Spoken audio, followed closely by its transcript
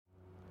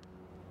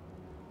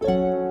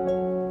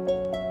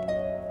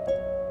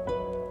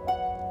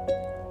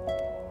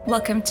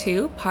Welcome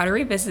to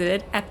Pottery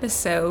Visited,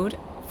 episode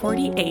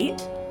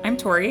 48. I'm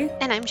Tori.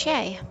 And I'm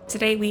Shay.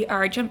 Today we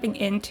are jumping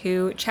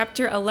into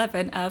chapter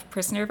 11 of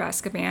Prisoner of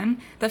Azkaban,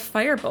 the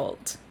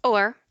Firebolt.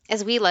 Or,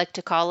 as we like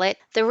to call it,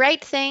 the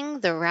right thing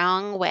the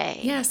wrong way.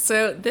 Yeah,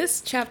 so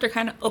this chapter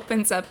kind of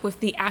opens up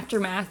with the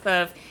aftermath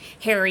of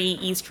Harry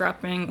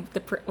eavesdropping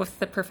with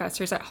the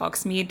professors at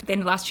Hogsmeade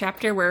in the last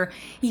chapter, where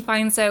he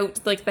finds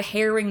out like the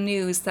harrowing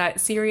news that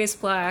Sirius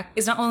Black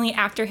is not only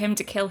after him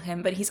to kill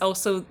him, but he's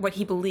also what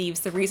he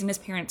believes the reason his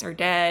parents are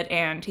dead,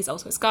 and he's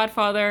also his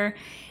godfather,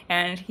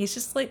 and he's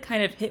just like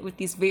kind of hit with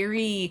these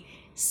very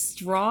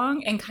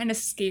strong and kind of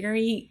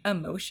scary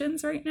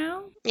emotions right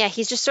now. Yeah,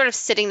 he's just sort of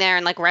sitting there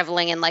and like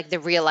reveling in like the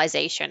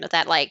realization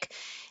that like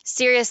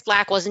Sirius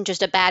Black wasn't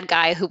just a bad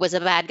guy who was a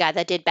bad guy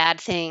that did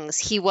bad things.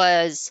 He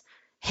was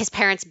his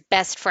parents'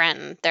 best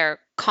friend, their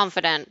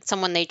confidant,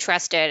 someone they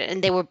trusted,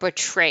 and they were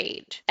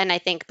betrayed. And I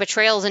think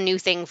betrayal is a new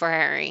thing for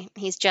Harry.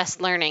 He's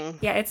just learning.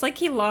 Yeah, it's like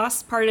he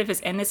lost part of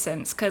his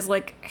innocence because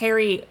like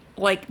Harry,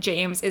 like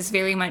James, is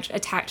very much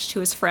attached to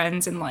his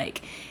friends, and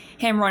like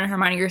him, Ron, and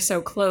Hermione are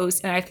so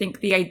close. And I think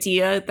the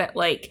idea that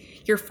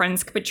like your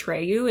friends could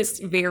betray you is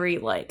very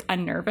like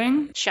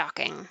unnerving.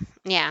 Shocking.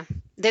 Yeah.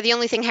 They're the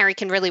only thing Harry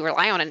can really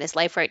rely on in his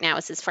life right now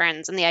is his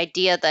friends. And the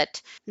idea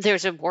that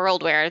there's a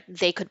world where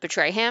they could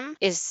betray him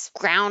is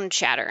ground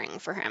shattering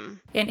for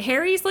him. And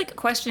Harry's like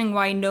questioning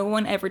why no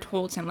one ever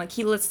told him. Like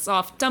he lists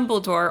off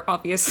Dumbledore,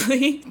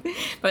 obviously,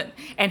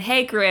 and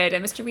Hagrid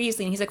and Mr.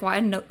 Weasley. And he's like, why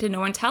did no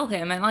one tell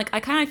him? And like, I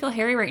kind of feel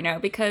Harry right now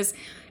because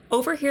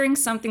overhearing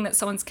something that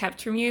someone's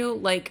kept from you,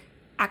 like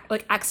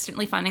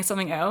accidentally finding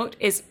something out,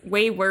 is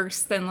way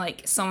worse than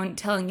like someone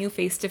telling you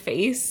face to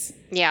face.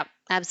 Yeah,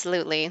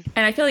 absolutely.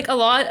 And I feel like a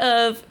lot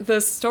of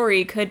the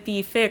story could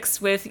be fixed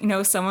with,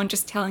 someone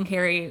just telling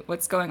Harry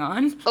what's going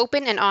on.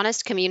 Open and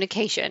honest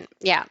communication.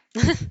 Yeah.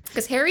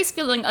 Because Harry's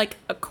feeling like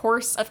a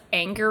course of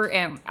anger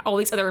and all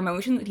these other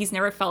emotions that he's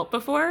never felt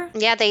before.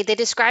 Yeah, they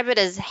describe it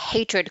as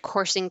hatred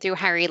coursing through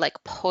Harry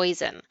like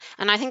poison.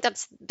 And I think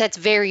that's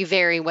very,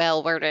 very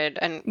well worded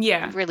and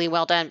really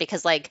well done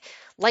because like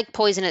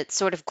poison, it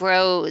sort of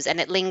grows and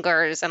it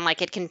lingers and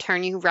like it can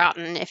turn you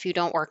rotten if you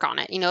don't work on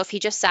it. If he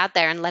just sat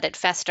there and let it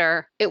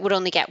fester, it would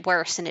only get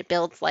worse, and it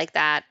builds like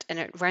that and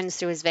it runs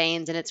through his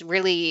veins, and it's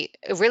really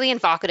a really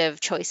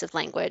evocative choice of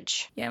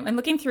language. Yeah, and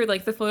looking through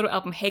like the photo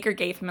album Hager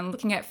gave him and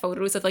looking at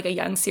photos of like a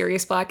young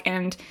Sirius Black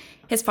and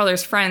his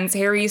father's friends,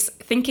 Harry's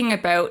thinking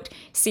about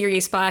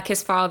Sirius Black,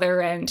 his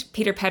father, and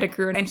Peter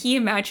Pettigrew, and he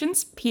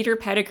imagines Peter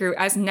Pettigrew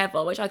as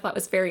Neville, which I thought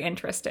was very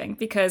interesting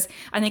because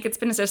I think it's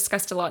been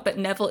discussed a lot that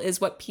Neville is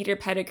what Peter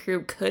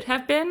Pettigrew could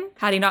have been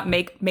had he not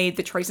made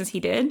the choices he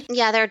did.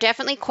 Yeah, there are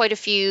definitely quite a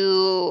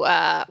few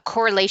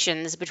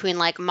correlations between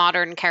like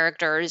modern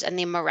characters and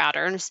the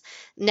Marauders.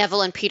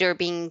 Neville and Peter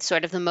being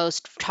sort of the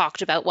most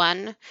talked about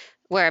one,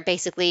 where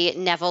basically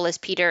Neville is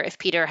Peter if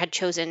Peter had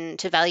chosen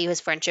to value his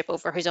friendship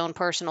over his own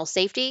personal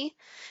safety.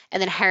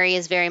 And then Harry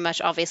is very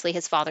much obviously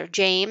his father,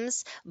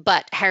 James,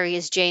 but Harry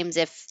is James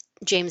if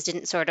James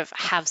didn't sort of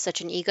have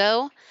such an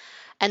ego.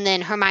 And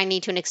then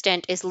Hermione, to an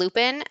extent, is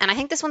Lupin. And I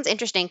think this one's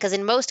interesting because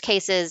in most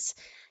cases,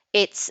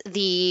 it's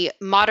the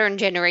modern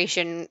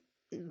generation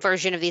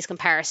version of these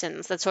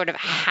comparisons that sort of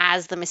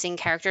has the missing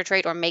character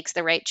trait or makes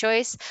the right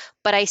choice.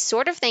 But I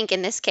sort of think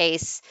in this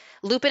case,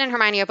 Lupin and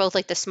Hermione are both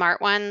like the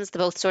smart ones.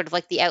 They're both sort of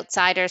like the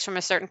outsiders from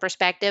a certain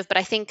perspective. But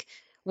I think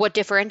what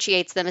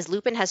differentiates them is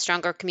Lupin has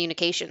stronger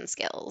communication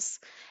skills.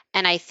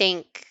 And I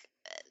think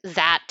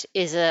that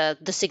is the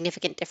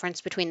significant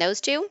difference between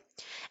those two.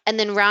 And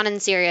then Ron and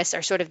Sirius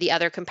are sort of the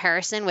other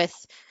comparison, with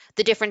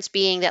the difference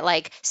being that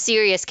like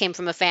Sirius came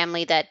from a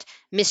family that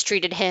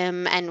mistreated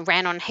him and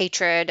ran on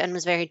hatred and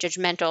was very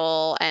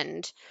judgmental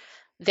and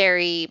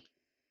very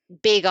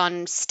big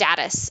on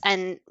status.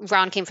 And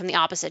Ron came from the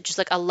opposite, just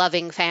like a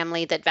loving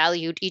family that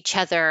valued each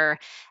other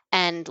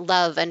and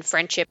love and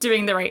friendship.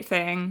 Doing the right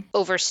thing.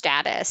 Over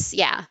status.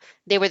 Yeah.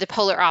 They were the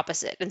polar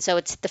opposite. And so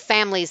it's the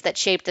families that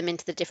shaped them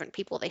into the different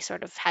people they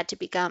sort of had to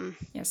become.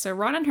 Yeah, so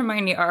Ron and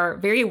Hermione are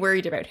very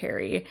worried about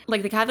Harry.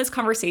 Like, they have this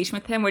conversation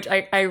with him, which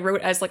I wrote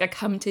as like a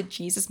come to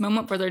Jesus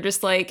moment, where they're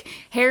just like,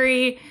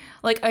 Harry,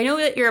 like, I know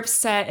that you're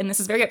upset and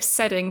this is very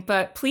upsetting,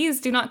 but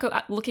please do not go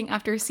looking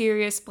after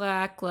Sirius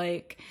Black.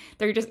 Like,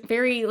 they're just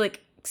very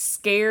like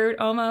scared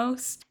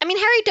almost. I mean,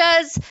 Harry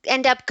does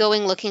end up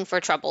going looking for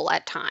trouble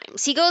at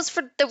times. He goes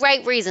for the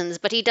right reasons,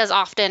 but he does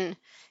often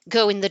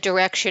go in the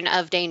direction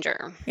of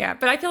danger. Yeah,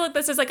 but I feel like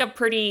this is like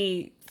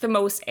the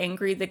most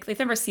angry, they've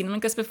never seen him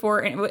like this before,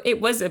 and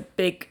it was a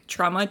big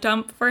trauma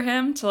dump for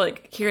him to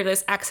like hear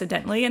this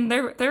accidentally, and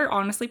they're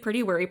honestly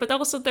pretty worried, but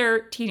also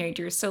they're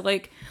teenagers, so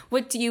like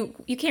you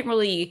can't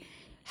really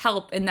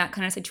help in that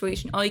kind of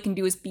situation. All you can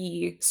do is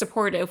be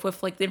supportive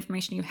with like the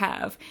information you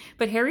have.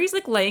 But Harry's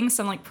like laying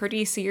some like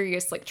pretty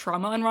serious like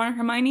trauma on Ron and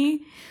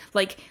Hermione.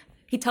 Like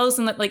he tells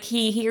them that like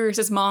he hears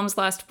his mom's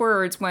last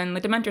words when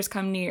the Dementors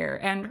come near,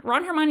 and Ron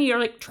and Hermione are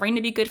like trying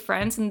to be good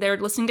friends and they're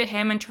listening to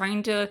him and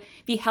trying to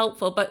be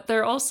helpful, but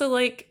they're also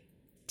like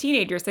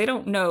teenagers. They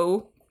don't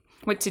know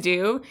what to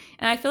do.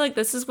 And I feel like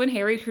this is when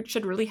Harry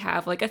should really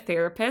have like a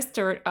therapist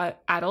or an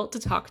adult to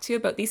talk to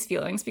about these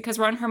feelings because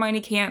Ron and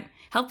Hermione can't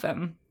help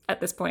him at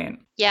this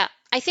point. Yeah,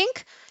 I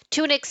think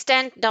to an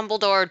extent,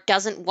 Dumbledore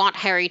doesn't want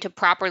Harry to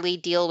properly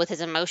deal with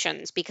his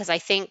emotions because I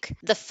think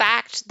the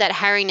fact that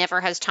Harry never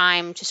has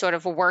time to sort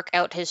of work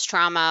out his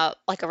trauma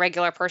like a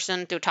regular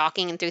person through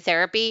talking and through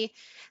therapy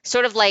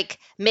sort of like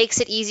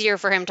makes it easier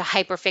for him to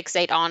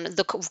hyperfixate on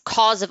the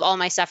cause of all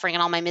my suffering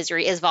and all my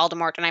misery is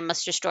Voldemort and I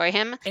must destroy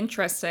him.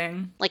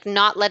 Interesting. Like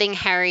not letting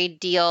Harry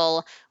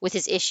deal with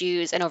his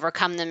issues and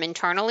overcome them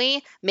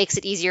internally makes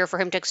it easier for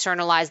him to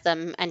externalize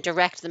them and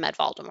direct them at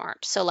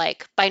Voldemort. So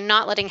like by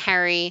not letting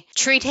Harry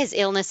treat his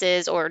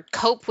illnesses or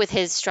cope with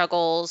his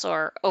struggles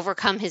or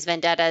overcome his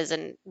vendettas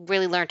and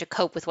really learn to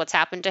cope with what's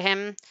happened to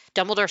him,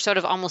 Dumbledore sort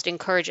of almost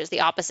encourages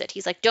the opposite.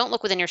 He's like, don't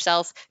look within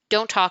yourself,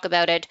 don't talk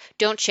about it,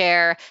 don't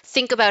share,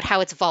 think about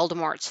how it's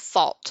Voldemort's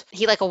fault.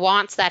 He like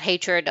wants that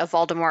hatred of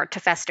Voldemort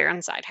to fester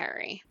inside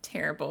Harry.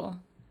 Terrible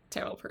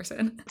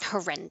person.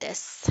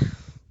 Horrendous.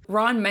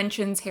 Ron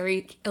mentions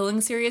Harry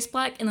killing Sirius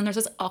Black, and then there's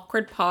this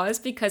awkward pause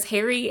because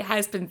Harry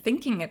has been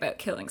thinking about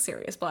killing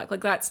Sirius Black.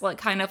 Like, that's like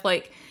kind of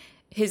like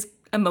his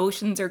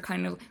emotions are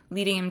kind of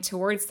leading him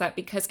towards that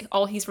because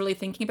all he's really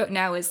thinking about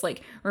now is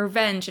like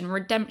revenge and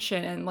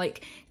redemption and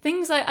like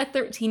things that a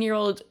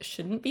 13-year-old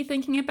shouldn't be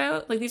thinking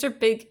about. Like, these are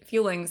big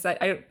feelings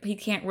that he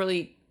can't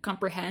really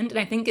comprehend. And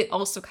I think it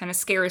also kind of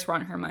scares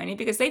Ron and Hermione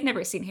because they've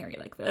never seen Harry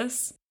like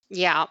this.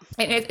 Yeah.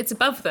 And it's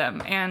above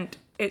them, and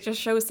it just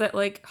shows that,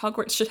 like,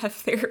 Hogwarts should have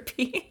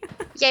therapy.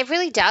 Yeah, it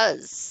really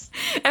does.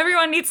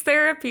 Everyone needs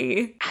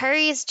therapy.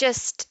 Harry's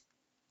just...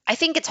 I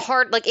think it's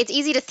hard, like, it's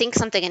easy to think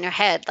something in your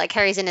head. Like,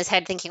 Harry's in his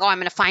head thinking, oh, I'm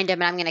going to find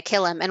him and I'm going to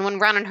kill him. And when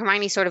Ron and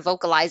Hermione sort of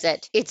vocalize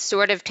it, it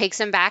sort of takes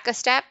him back a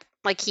step.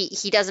 Like,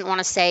 he doesn't want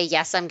to say,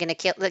 yes, I'm going to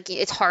kill... Like,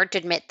 it's hard to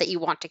admit that you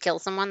want to kill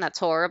someone. That's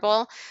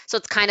horrible. So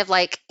it's kind of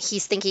like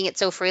he's thinking it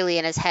so freely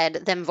in his head,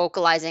 them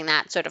vocalizing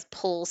that sort of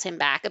pulls him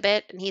back a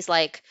bit. And he's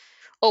like,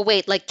 oh,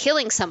 wait, like,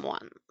 killing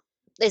someone.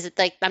 Is it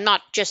like, I'm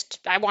not just,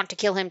 I want to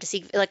kill him to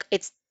see, like,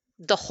 it's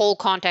the whole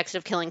context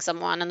of killing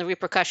someone and the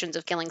repercussions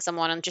of killing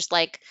someone and just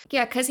like...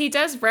 Yeah, because he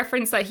does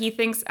reference that he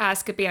thinks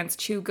Azkaban's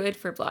too good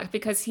for Black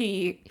because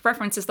he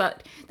references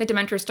that the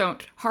Dementors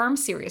don't harm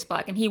Sirius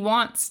Black, and he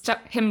wants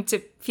him to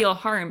feel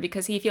harm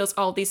because he feels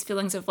all these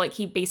feelings of like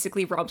he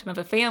basically robbed him of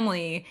a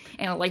family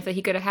and a life that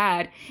he could have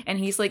had, and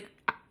he's like,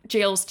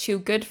 jail's too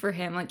good for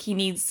him. Like, he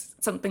needs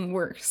something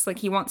worse. Like,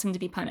 he wants him to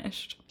be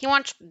punished. He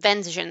wants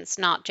vengeance,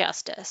 not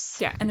justice.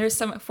 Yeah, and there's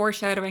some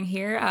foreshadowing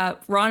here.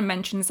 Ron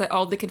mentions that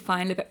all they could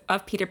find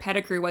of Peter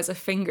Pettigrew was a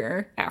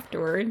finger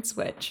afterwards,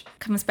 which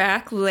comes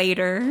back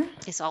later.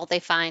 Is all they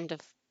find of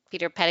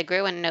Peter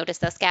Pettigrew and notice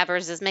that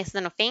Scabbers is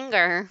missing a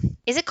finger.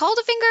 Is it called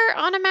a finger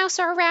on a mouse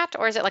or a rat?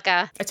 Or is it like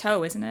a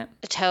toe, isn't it?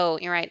 A toe.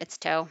 You're right. It's a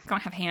toe. They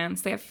don't have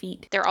hands. They have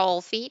feet. They're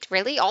all feet?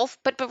 Really?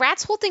 But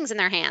rats hold things in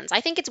their hands. I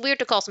think it's weird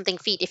to call something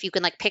feet if you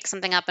can like pick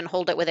something up and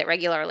hold it with it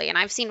regularly. And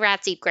I've seen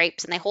rats eat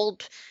grapes and they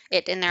hold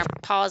it in their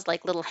paws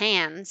like little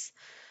hands.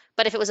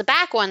 But if it was a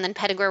back one, then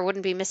Pettigrew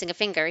wouldn't be missing a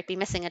finger. He'd be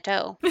missing a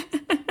toe.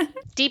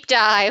 Deep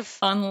dive.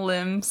 On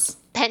limbs.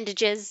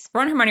 Appendages.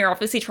 Ron and Hermione are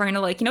obviously trying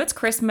to, like, you know, it's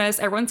Christmas.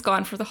 Everyone's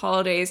gone for the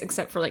holidays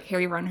except for, like,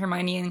 Harry, Ron,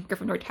 Hermione, and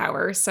Gryffindor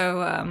Tower.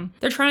 So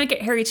they're trying to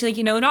get Harry to, like,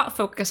 you know, not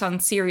focus on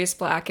Sirius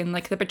Black and,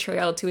 like, the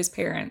betrayal to his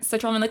parents. They're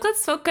trying to, like,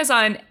 let's focus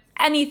on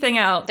anything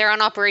else. They're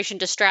on Operation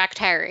Distract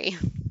Harry.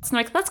 So I'm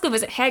like, let's go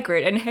visit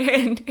Hagrid.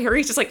 And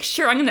Harry's just like,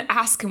 sure, I'm going to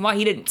ask him why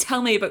he didn't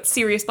tell me about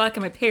Sirius Black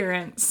and my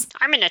parents.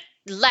 I'm going to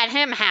let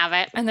him have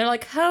it. And they're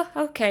like, oh,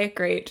 okay,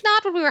 great.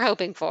 Not what we were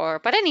hoping for.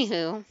 But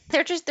anywho,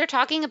 they're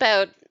talking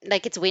about,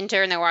 like, it's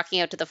winter and they're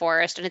walking out to the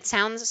forest. And it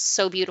sounds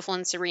so beautiful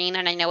and serene.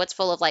 And I know it's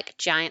full of, like,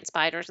 giant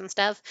spiders and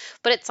stuff.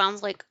 But it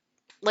sounds like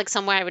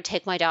somewhere I would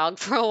take my dog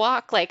for a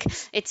walk. Like,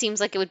 it seems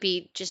like it would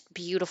be just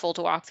beautiful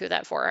to walk through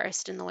that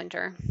forest in the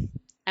winter.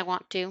 I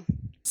want to.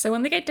 So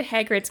when they get to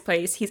Hagrid's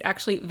place, he's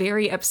actually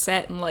very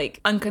upset and, like,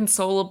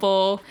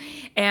 unconsolable.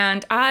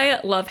 And I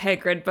love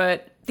Hagrid,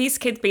 but these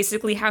kids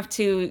basically have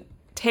to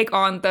take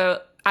on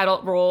the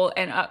adult role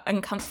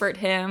and comfort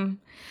him.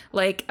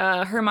 Like,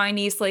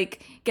 Hermione's,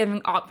 like,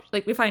 giving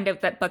like, we find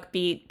out that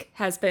Buckbeak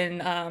has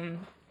been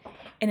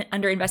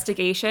under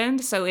investigation.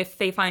 So if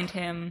they find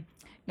him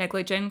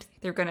negligent,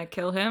 they're gonna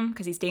kill him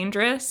because he's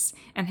dangerous,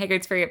 and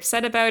Hagrid's very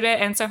upset about it.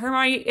 And so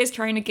Hermione is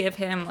trying to give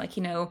him, like,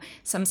 you know,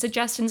 some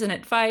suggestions and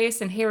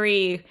advice, and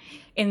Harry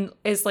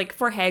is like,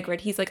 for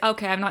Hagrid, he's like,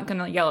 okay, I'm not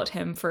gonna yell at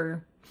him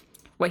for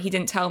what he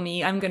didn't tell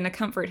me. I'm gonna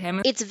comfort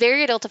him. It's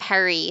very adult of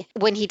Harry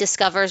when he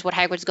discovers what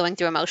Hagrid's going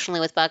through emotionally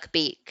with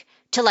Buckbeak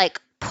to,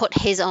 like, put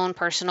his own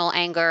personal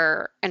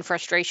anger and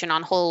frustration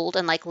on hold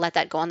and, like, let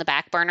that go on the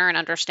back burner and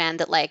understand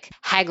that, like,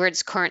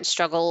 Hagrid's current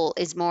struggle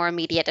is more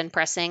immediate and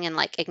pressing, and,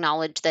 like,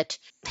 acknowledge that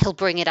he'll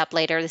bring it up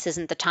later. This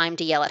isn't the time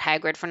to yell at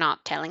Hagrid for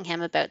not telling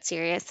him about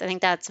Sirius. I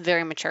think that's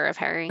very mature of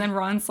Harry. And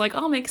Ron's like,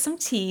 I'll make some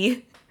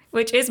tea,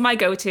 which is my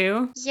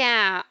go-to.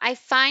 Yeah, I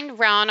find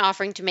Ron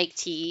offering to make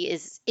tea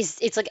is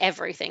it's like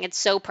everything. It's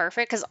so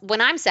perfect because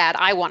when I'm sad,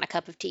 I want a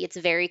cup of tea. It's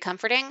very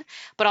comforting,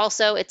 but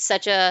also it's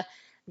such a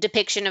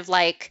depiction of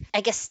like,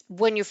 I guess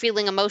when you're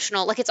feeling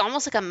emotional, like it's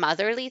almost like a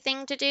motherly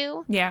thing to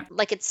do. Yeah.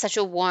 Like it's such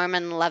a warm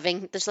and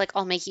loving, there's like,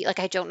 I'll make you, like,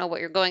 I don't know what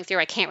you're going through.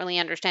 I can't really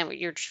understand what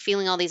you're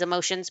feeling, all these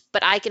emotions,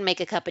 but I can make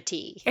a cup of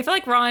tea. I feel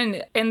like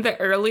Ron in the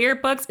earlier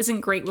books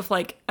isn't great with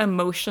like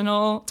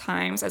emotional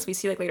times as we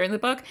see like later in the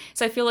book.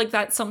 So I feel like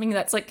that's something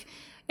that's like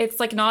it's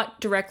like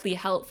not directly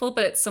helpful,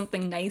 but it's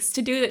something nice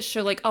to do that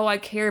show like, oh, I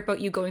care about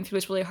you going through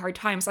this really hard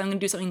time, so I'm gonna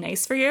do something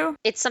nice for you.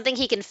 It's something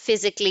he can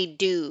physically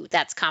do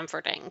that's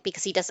comforting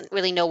because he doesn't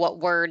really know what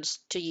words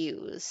to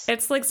use.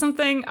 It's like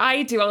something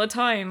I do all the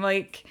time.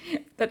 Like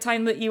that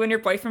time that you and your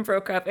boyfriend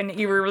broke up and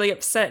you were really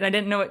upset and I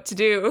didn't know what to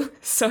do.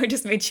 So I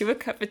just made you a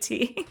cup of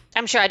tea.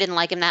 I'm sure I didn't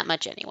like him that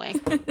much anyway.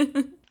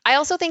 I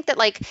also think that,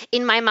 like,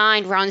 in my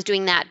mind, Ron's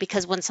doing that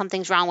because when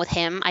something's wrong with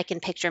him, I can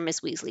picture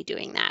Miss Weasley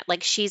doing that.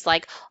 Like, she's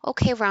like,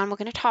 okay, Ron, we're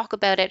going to talk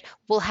about it.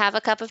 We'll have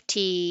a cup of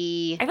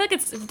tea. I feel like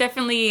it's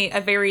definitely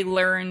a very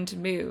learned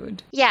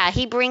mood. Yeah,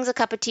 he brings a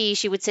cup of tea.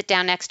 She would sit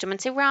down next to him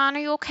and say, Ron, are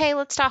you okay?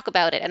 Let's talk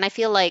about it. And I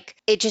feel like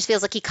it just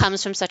feels like he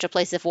comes from such a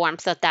place of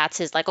warmth that that's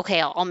his, like,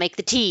 okay, I'll make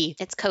the tea.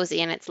 It's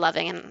cozy and it's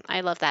loving. And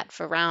I love that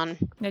for Ron.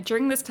 Now,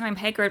 during this time,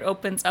 Hagrid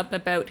opens up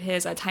about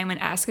his time in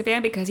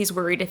Azkaban because he's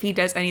worried if he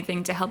does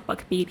anything to help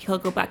Buckbeak, he'll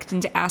go back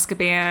into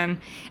Azkaban,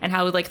 and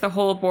how like the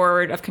whole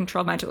board of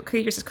control magical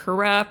creatures is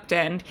corrupt,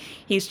 and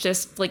he's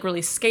just like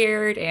really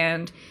scared.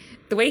 And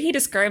the way he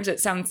describes it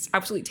sounds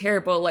absolutely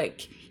terrible.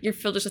 Like you're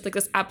filled just with like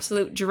this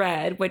absolute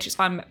dread, which is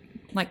on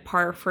like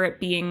par for it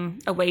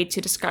being a way to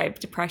describe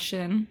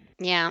depression.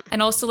 Yeah.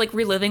 And also like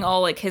reliving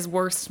all like his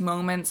worst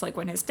moments, like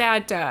when his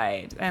dad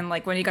died and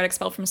like when he got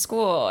expelled from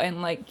school.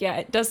 And like, yeah,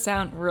 it does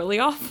sound really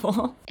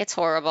awful. It's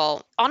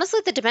horrible.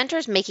 Honestly, the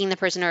Dementors making the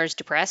prisoners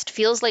depressed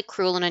feels like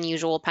cruel and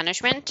unusual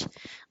punishment.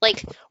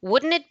 Like,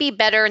 wouldn't it be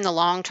better in the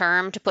long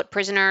term to put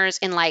prisoners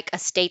in like a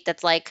state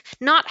that's like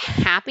not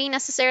happy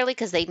necessarily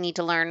because they need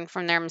to learn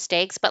from their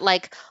mistakes, but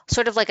like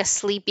sort of like a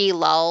sleepy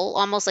lull,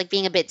 almost like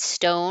being a bit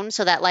stoned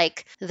so that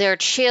like they're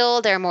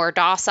chill, they're more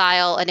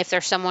docile, and if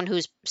there's someone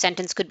whose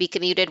sentence could be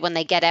commuted when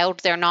they get out,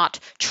 they're not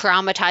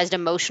traumatized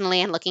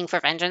emotionally and looking for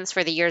vengeance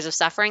for the years of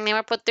suffering they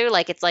were put through.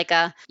 Like it's like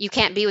a, you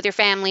can't be with your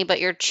family,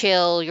 but you're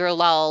chill, you're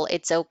lull,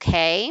 it's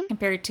okay.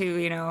 Compared to,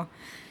 you know,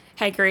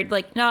 Hagrid,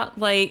 like not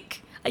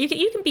like you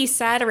can be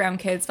sad around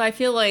kids, but I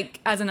feel like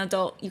as an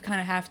adult you kind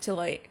of have to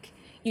like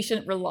you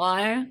shouldn't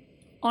rely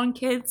on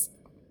kids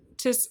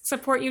to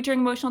support you during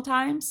emotional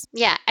times.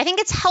 Yeah, I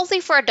think it's healthy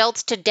for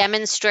adults to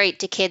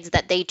demonstrate to kids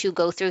that they too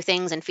go through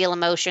things and feel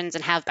emotions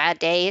and have bad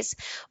days,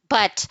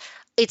 but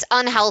it's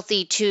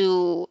unhealthy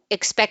to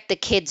expect the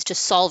kids to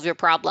solve your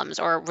problems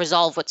or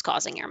resolve what's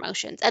causing your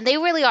emotions. And they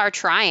really are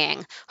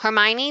trying.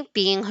 Hermione,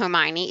 being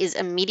Hermione, is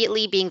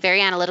immediately being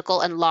very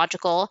analytical and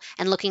logical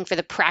and looking for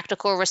the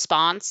practical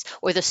response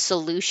or the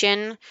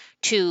solution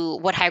to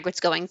what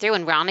Hagrid's going through.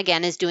 And Ron,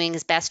 again, is doing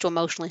his best to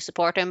emotionally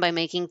support him by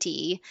making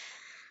tea.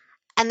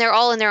 And they're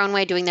all in their own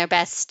way doing their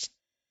best.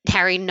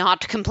 Harry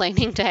not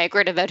complaining to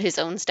Hagrid about his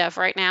own stuff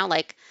right now.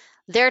 Like,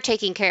 they're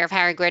taking care of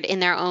Hagrid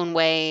in their own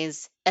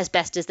ways as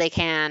best as they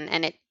can,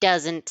 and it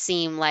doesn't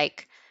seem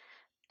like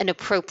an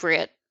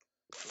appropriate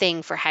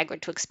thing for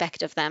Hagrid to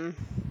expect of them.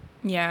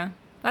 Yeah,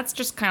 that's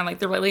just kind of like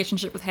the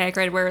relationship with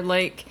Hagrid, where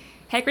like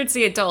Hagrid's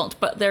the adult,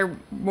 but they're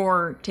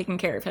more taking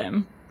care of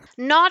him.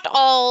 Not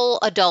all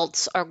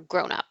adults are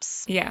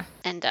grown-ups. Yeah.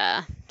 And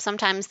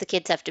sometimes the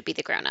kids have to be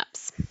the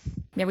grown-ups.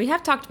 Yeah, we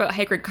have talked about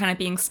Hagrid kind of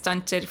being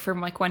stunted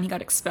from like when he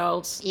got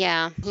expelled.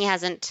 Yeah, he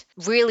hasn't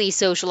really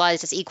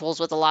socialized as equals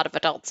with a lot of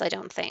adults, I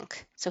don't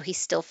think. So he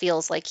still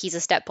feels like he's a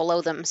step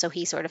below them, so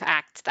he sort of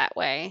acts that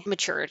way,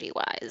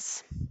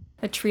 maturity-wise.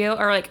 The trio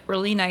are like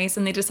really nice,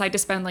 and they decide to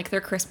spend like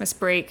their Christmas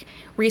break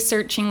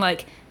researching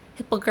like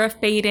hippogriff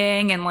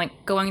baiting and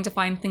like going to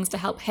find things to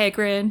help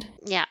Hagrid.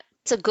 Yeah,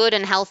 it's a good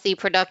and healthy,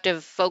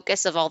 productive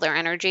focus of all their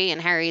energy, and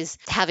Harry's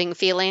having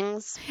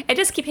feelings. It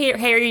just keeps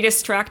Harry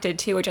distracted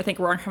too, which I think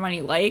Ron and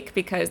Hermione like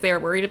because they are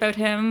worried about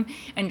him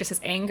and just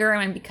his anger,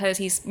 and because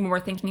he's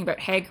more thinking about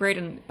Hagrid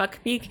and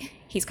Buckbeak,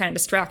 he's kind of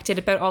distracted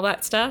about all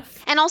that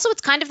stuff. And also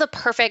it's kind of the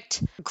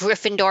perfect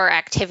Gryffindor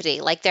activity.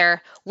 Like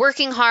they're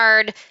working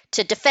hard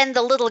to defend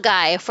the little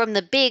guy from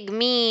the big,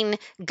 mean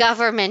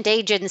government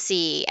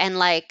agency, and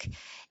like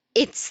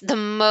it's the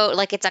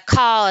like it's a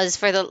cause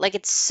for the, like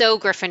it's so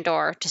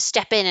Gryffindor to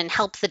step in and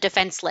help the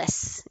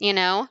defenseless, you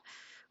know,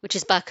 which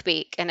is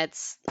Buckbeak, and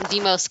it's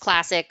the most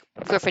classic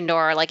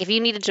Gryffindor. Like if you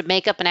needed to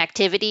make up an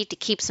activity to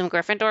keep some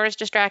Gryffindors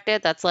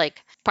distracted, that's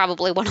like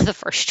probably one of the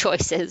first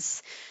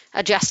choices.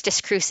 A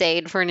justice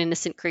crusade for an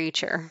innocent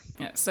creature.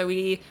 Yeah, so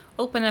we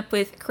open up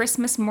with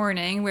Christmas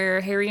morning, where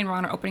Harry and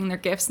Ron are opening their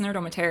gifts in their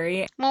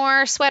dormitory.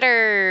 More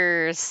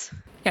sweaters.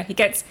 Yeah, he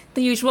gets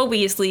the usual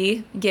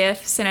Weasley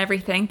gifts and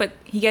everything, but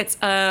he gets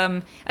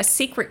a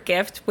secret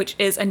gift, which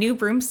is a new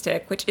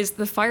broomstick, which is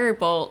the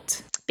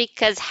Firebolt.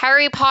 Because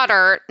Harry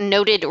Potter,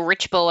 noted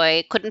rich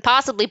boy, couldn't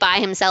possibly buy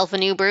himself a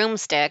new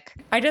broomstick.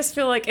 I just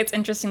feel like it's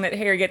interesting that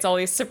Harry gets all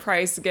these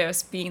surprise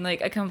gifts, being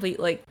like a complete,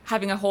 like,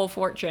 having a whole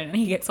fortune, and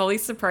he gets all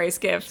these surprise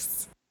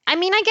gifts. I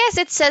mean, I guess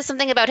it says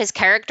something about his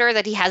character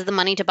that he has the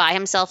money to buy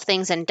himself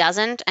things and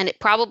doesn't, and it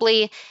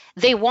probably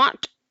they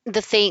want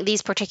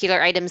these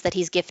particular items that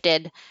he's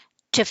gifted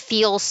to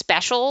feel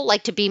special,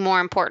 like to be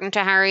more important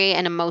to Harry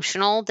and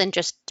emotional than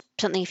just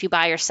something if you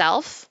buy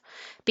yourself.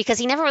 Because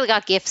he never really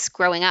got gifts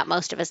growing up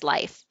most of his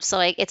life. So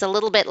like it's a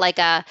little bit like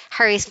a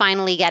Harry's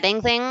finally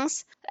getting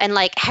things. And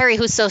like Harry,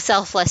 who's so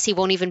selfless, he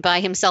won't even buy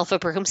himself a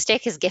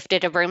broomstick, is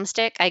gifted a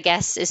broomstick, I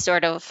guess, is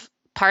sort of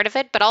part of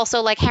it. But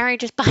also, like, Harry,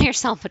 just buy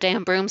yourself a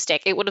damn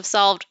broomstick. It would have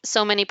solved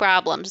so many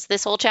problems.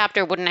 This whole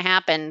chapter wouldn't have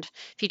happened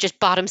if he just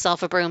bought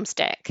himself a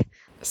broomstick.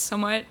 So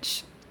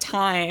much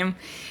time.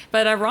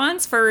 But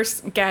Ron's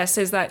first guess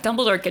is that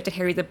Dumbledore gifted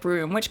Harry the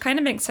broom, which kind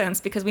of makes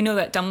sense because we know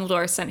that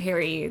Dumbledore sent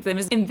Harry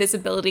the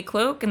invisibility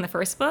cloak in the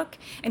first book.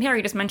 And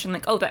Harry just mentioned,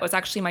 like, oh, that was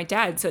actually my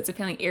dad, so it's a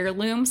family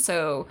heirloom,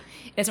 so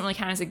it doesn't really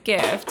count as a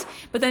gift.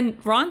 But then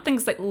Ron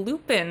thinks that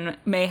Lupin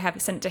may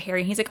have sent it to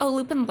Harry. He's like, oh,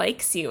 Lupin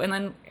likes you. And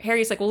then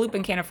Harry's like, well,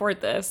 Lupin can't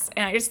afford this.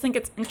 And I just think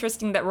it's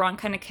interesting that Ron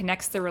kind of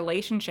connects the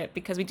relationship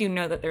because we do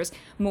know that there's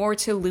more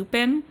to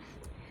Lupin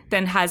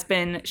than has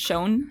been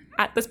shown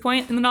at this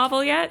point in the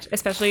novel yet,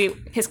 especially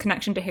his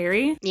connection to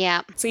Harry.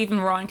 Yeah. So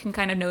even Ron can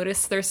kind of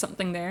notice there's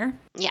something there.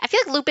 Yeah, I feel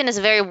like Lupin is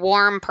a very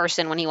warm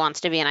person when he wants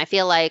to be, and I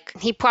feel like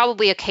he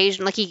probably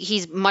occasionally, like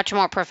he's much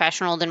more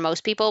professional than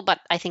most people, but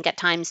I think at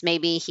times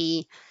maybe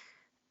he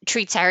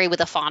treats Harry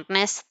with a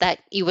fondness that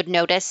you would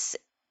notice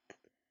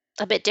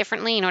a bit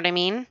differently, you know what I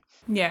mean?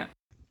 Yeah.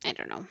 I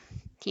don't know.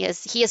 He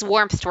has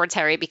warmth towards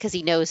Harry because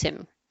he knows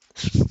him,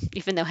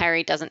 even though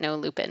Harry doesn't know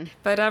Lupin.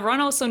 But Ron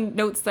also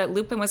notes that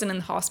Lupin wasn't in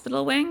the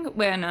hospital wing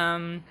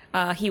when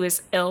he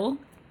was ill.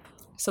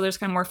 So there's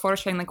kind of more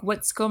foreshadowing, like,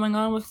 what's going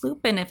on with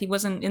Lupin if he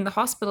wasn't in the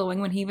hospital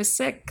wing when he was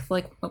sick?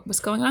 Like, what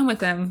was going on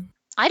with him?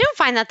 I don't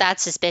find that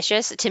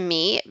suspicious to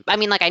me. I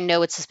mean, like, I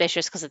know it's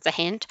suspicious because it's a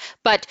hint,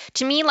 but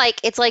to me,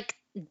 like, it's like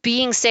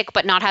being sick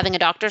but not having a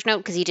doctor's note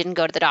because you didn't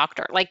go to the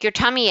doctor. Like, your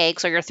tummy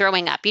aches or you're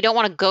throwing up. You don't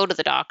want to go to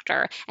the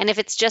doctor. And if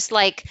it's just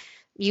like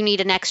you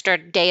need an extra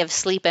day of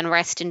sleep and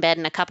rest in bed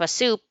and a cup of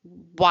soup,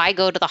 why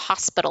go to the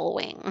hospital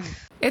wing?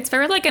 It's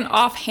very like an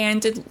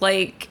offhanded,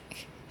 like,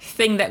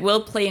 thing that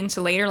will play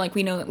into later. Like,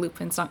 we know that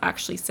Lupin's not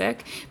actually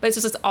sick, but it's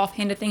just this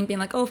offhanded thing being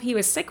like, oh, if he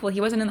was sick, well, he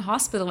wasn't in the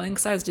hospital wing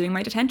because I was doing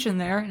my detention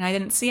there and I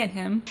didn't see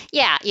him.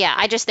 Yeah.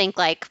 I just think,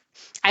 like,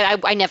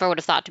 I never would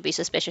have thought to be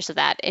suspicious of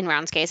that in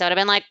Ron's case. I would have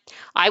been like,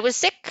 I was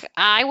sick.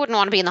 I wouldn't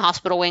want to be in the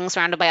hospital wing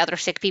surrounded by other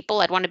sick people.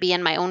 I'd want to be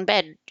in my own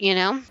bed, you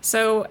know?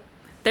 So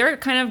they're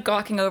kind of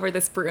gawking over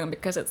this broom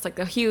because it's like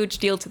a huge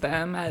deal to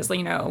them as,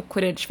 you know,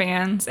 Quidditch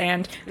fans.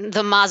 And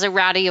the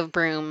Maserati of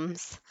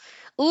brooms.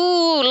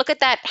 Ooh, look at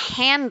that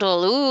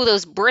handle. Ooh,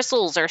 those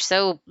bristles are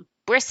so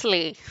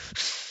bristly.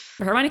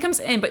 Hermione comes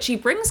in, but she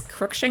brings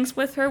Crookshanks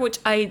with her, which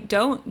I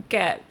don't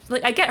get.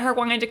 Like, I get her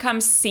wanting to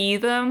come see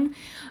them,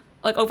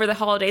 like, over the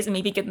holidays and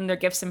maybe give them their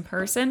gifts in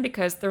person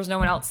because there's no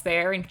one else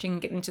there and she can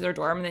get into their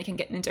dorm and they can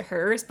get into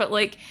hers. But,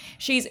 like,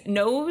 she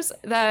knows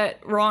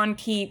that Ron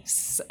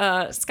keeps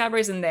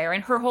Scabbers in there,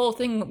 and her whole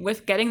thing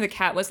with getting the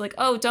cat was like,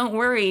 oh, don't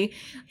worry,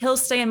 he'll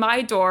stay in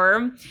my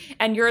dorm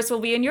and yours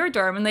will be in your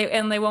dorm, and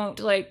they won't,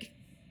 like,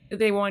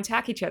 they won't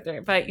attack each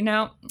other. But, you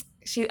know,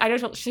 she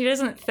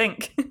doesn't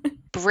think.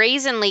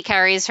 Brazenly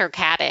carries her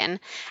cat in.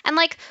 And,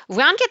 like,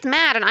 Ron gets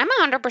mad, and I'm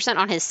 100%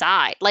 on his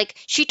side. Like,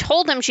 she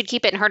told him she'd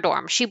keep it in her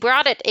dorm. She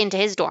brought it into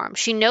his dorm.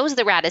 She knows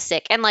the rat is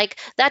sick. And, like,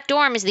 that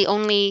dorm is the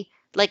only,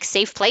 like,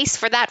 safe place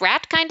for that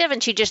rat, kind of.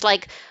 And she just,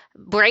 like,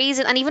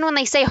 brazen. And even when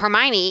they say,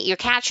 Hermione, your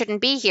cat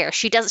shouldn't be here,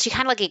 she kind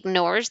of, like,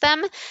 ignores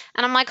them.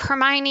 And I'm like,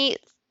 Hermione,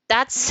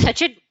 that's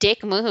such a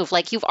dick move.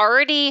 Like, you've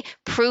already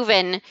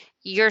proven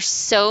you're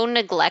so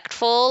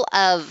neglectful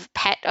of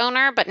pet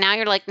owner, but now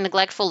you're, like,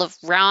 neglectful of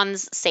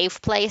Ron's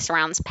safe place,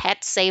 Ron's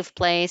pet safe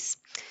place.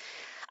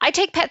 I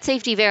take pet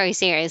safety very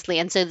seriously,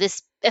 and so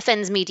this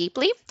offends me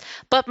deeply.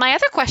 But my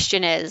other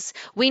question is,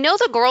 we know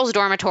the girls'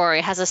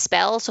 dormitory has a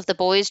spell, so if the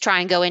boys try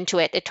and go into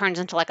it, it turns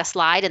into, like, a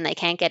slide and they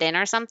can't get in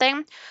or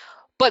something.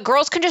 But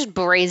girls can just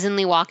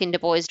brazenly walk into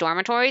boys'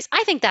 dormitories.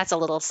 I think that's a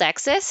little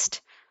sexist.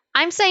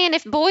 I'm saying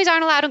if boys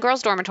aren't allowed in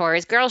girls'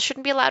 dormitories, girls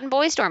shouldn't be allowed in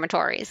boys'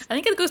 dormitories. I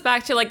think it goes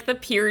back to, like, the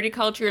purity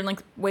culture and,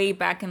 like, way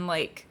back in,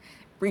 like,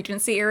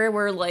 Regency era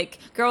where, like,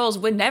 girls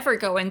would never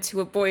go into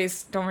a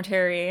boys'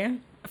 dormitory.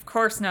 Of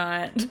course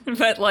not.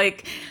 But,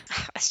 like,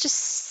 it's just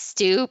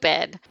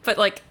stupid. But,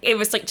 like, it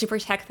was, like, to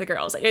protect the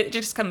girls. It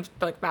just comes,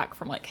 like, back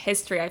from, like,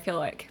 history, I feel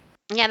like.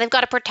 Yeah, they've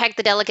got to protect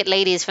the delicate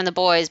ladies from the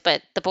boys,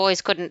 but the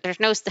boys couldn't. There's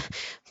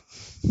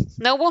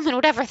no woman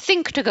would ever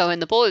think to go in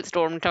the boys'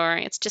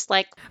 dormitory. It's just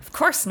like, of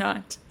course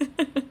not.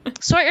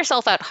 Sort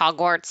yourself out,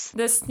 Hogwarts.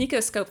 The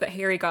sneakoscope that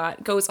Harry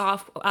got goes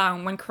off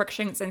when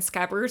Crookshanks and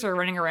Scabbers are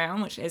running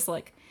around, which is,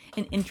 like,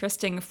 an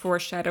interesting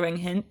foreshadowing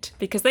hint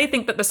because they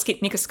think that the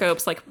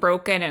sneakoscope's, like,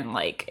 broken and,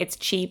 like, it's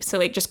cheap, so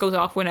it just goes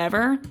off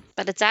whenever.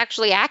 But it's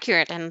actually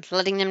accurate and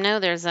letting them know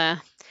there's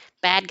a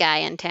bad guy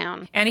in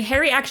town. And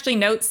Harry actually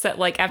notes that,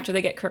 like, after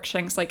they get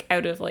Crookshanks, like,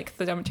 out of, like,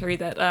 the dormitory,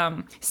 that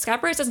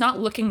Scabbers is not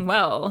looking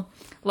well.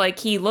 Like,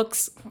 he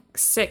looks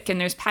sick and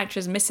there's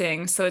patches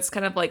missing, so it's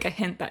kind of like a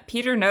hint that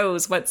Peter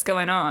knows what's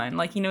going on.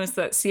 Like, he knows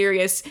that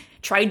Sirius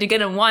tried to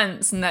get him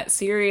once and that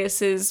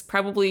Sirius is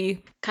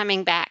probably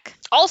coming back.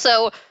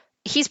 Also,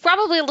 he's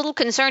probably a little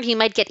concerned he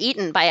might get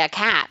eaten by a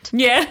cat.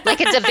 Yeah.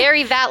 Like, it's a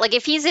very like,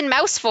 if he's in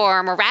mouse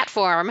form or rat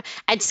form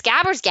and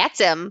Scabbers gets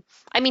him,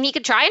 I mean, he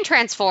could try and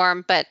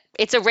transform, but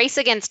it's a race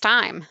against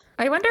time.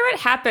 I wonder what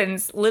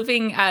happens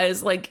living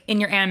as, like, in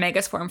your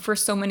animagus form for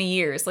so many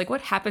years. Like,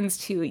 what happens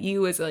to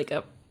you as, like,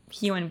 a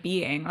human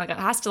being? Like, it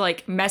has to,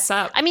 like, mess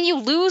up. I mean, you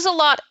lose a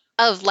lot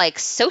of, like,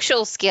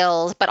 social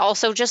skills, but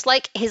also just,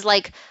 like, his,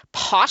 like,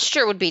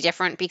 posture would be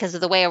different because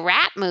of the way a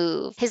rat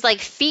moves. His, like,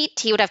 feet,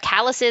 he would have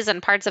calluses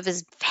on parts of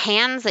his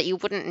hands that you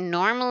wouldn't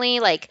normally,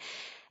 like...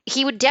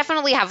 He would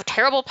definitely have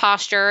terrible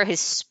posture. His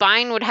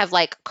spine would have,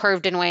 like,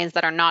 curved in ways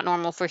that are not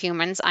normal for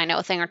humans. I know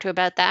a thing or two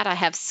about that. I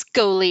have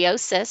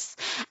scoliosis,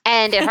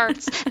 and it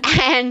hurts.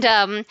 And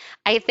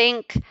I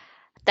think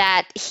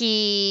that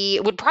he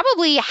would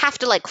probably have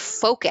to, like,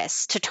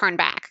 focus to turn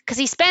back because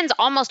he spends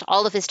almost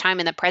all of his time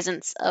in the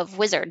presence of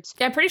wizards.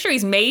 Yeah, I'm pretty sure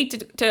he's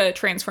made to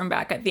transform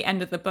back at the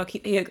end of the book.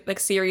 He, like,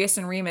 Sirius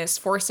and Remus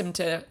force him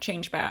to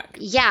change back.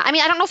 Yeah, I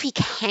mean, I don't know if he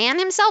can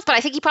himself, but I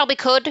think he probably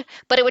could,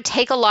 but it would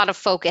take a lot of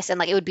focus and,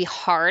 like, it would be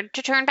hard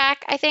to turn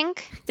back, I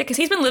think. Yeah, because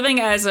he's been living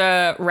as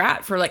a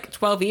rat for, like,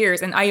 12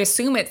 years, and I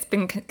assume it's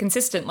been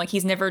consistent. Like,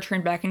 he's never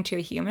turned back into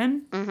a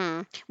human.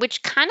 Mm-hmm.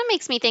 Which kind of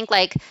makes me think,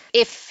 like,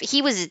 if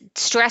he was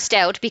stressed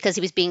out because he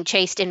was being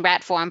chased in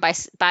rat form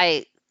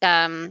by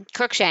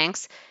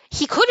Crookshanks,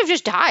 he could have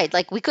just died.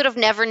 Like, we could have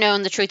never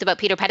known the truth about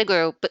Peter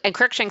Pettigrew, and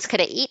Crookshanks could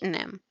have eaten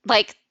him.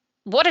 Like,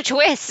 what a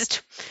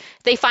twist.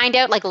 They find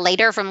out, like,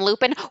 later from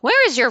Lupin,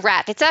 where is your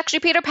rat? It's actually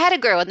Peter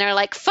Pettigrew. And they're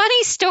like,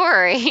 funny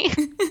story.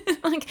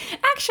 Like,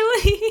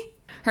 actually...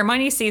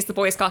 Hermione sees the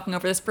boys gawking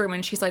over this broom,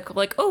 and she's like,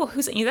 oh,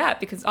 who sent you that?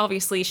 Because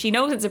obviously she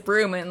knows it's a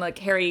broom, and, like,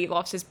 Harry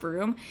lost his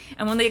broom.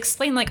 And when they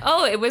explain, like,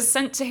 oh, it was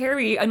sent to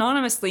Harry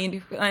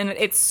anonymously, and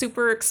it's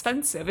super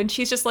expensive, and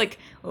she's just like,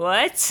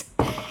 what?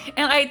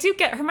 And I do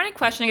get Hermione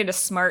questioning it as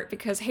smart,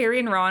 because Harry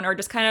and Ron are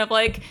just kind of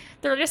like,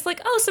 they're just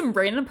like, oh, some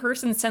random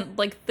person sent,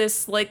 like,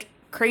 this, like,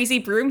 crazy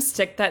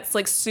broomstick that's,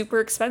 like,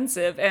 super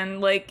expensive, and,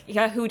 like,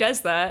 yeah, who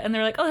does that? And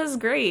they're like, oh, this is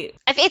great.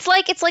 It's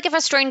like if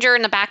a stranger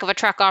in the back of a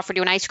truck offered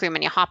you an ice cream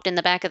and you hopped in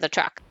the back of the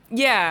truck.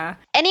 Yeah.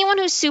 Anyone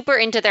who's super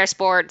into their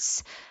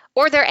sports,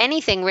 or their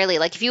anything really,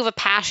 like, if you have a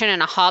passion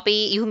and a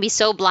hobby, you can be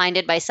so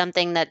blinded by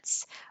something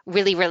that's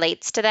really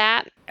relates to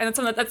that. And then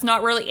someone that's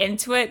not really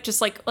into it,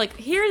 just like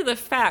here are the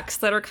facts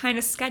that are kind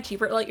of sketchy.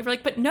 But you're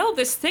like, but no,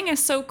 this thing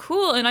is so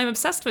cool and I'm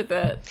obsessed with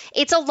it.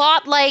 It's a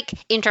lot like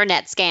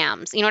internet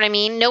scams. You know what I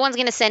mean? No one's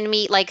going to send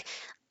me, like,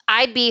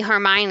 I'd be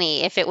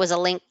Hermione if it was a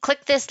link.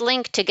 Click this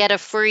link to get a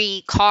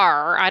free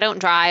car. I don't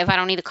drive. I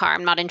don't need a car.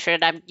 I'm not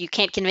interested. You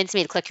can't convince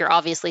me to click your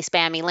obviously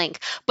spammy link.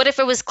 But if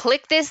it was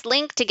click this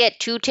link to get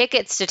 2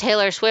 tickets to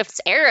Taylor Swift's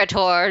Era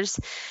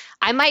Tours,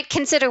 I might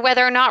consider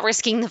whether or not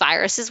risking the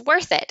virus is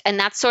worth it. And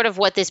that's sort of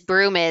what this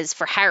broom is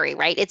for Harry,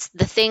 right? It's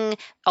the thing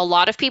a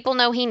lot of people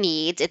know he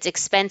needs. It's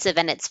expensive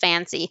and it's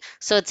fancy.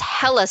 So it's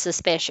hella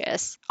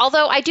suspicious.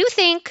 Although I do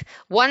think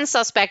one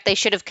suspect they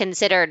should have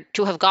considered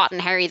to have gotten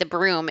Harry the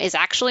broom is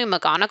actually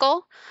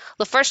McGonagall.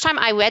 The first time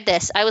I read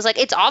this, I was like,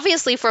 it's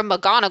obviously from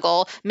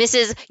McGonagall.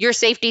 Mrs. Your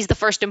safety's the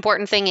first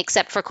important thing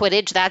except for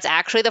Quidditch. That's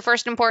actually the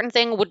first important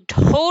thing. Would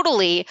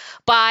totally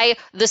buy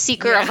the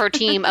seeker of her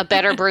team a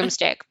better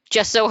broomstick,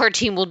 just so her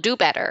team will do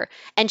better.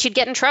 And she'd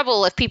get in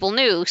trouble if people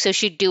knew, so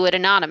she'd do it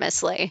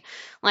anonymously.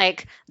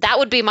 Like, that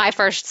would be my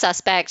first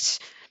suspect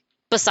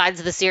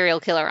besides the serial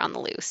killer on the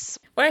loose.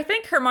 But I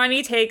think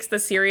Hermione takes the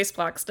Sirius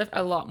Black stuff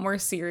a lot more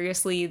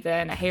seriously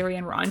than Harry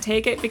and Ron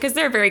take it, because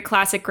they're very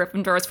classic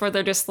Gryffindors where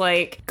they're just,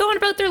 like, going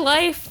about their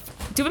life,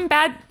 doing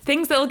bad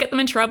things that'll get them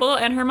in trouble,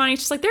 and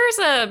Hermione's just like, there's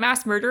a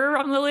mass murderer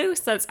on the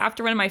loose that's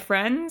after one of my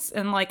friends,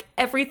 and, like,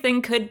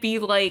 everything could be,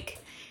 like,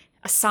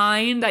 a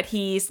sign that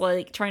he's,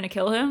 like, trying to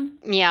kill him.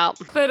 Yeah.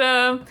 But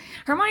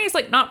Hermione's,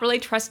 like, not really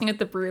trusting at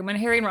the broom, and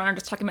Harry and Ron are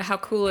just talking about how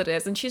cool it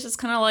is, and she's just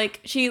kind of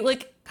like, she,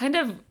 like, kind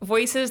of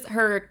voices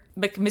her,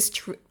 like,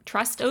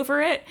 mistrust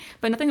over it,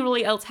 but nothing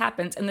really else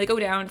happens, and they go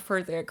down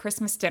for their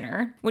Christmas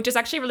dinner, which is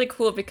actually really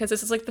cool because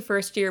this is, like, the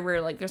first year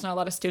where, like, there's not a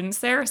lot of students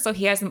there, so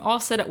he has them all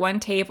sit at one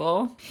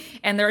table,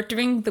 and they're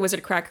doing the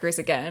wizard crackers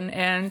again,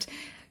 and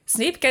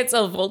Snape gets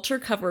a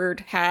vulture-covered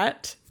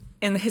hat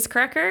in his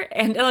cracker,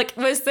 and, like,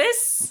 was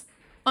this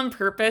on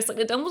purpose? Like,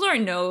 did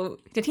Dumbledore know?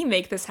 Did he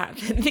make this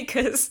happen?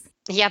 Because...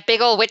 Yeah,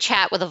 big old witch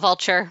hat with a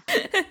vulture.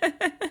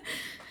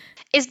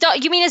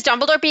 You mean is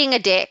Dumbledore being a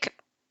dick?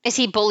 Is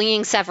he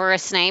bullying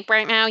Severus Snape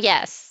right now?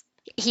 Yes,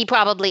 he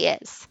probably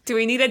is. Do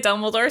we need a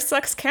Dumbledore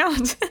sucks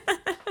count?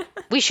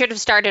 We should have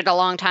started a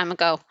long time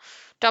ago.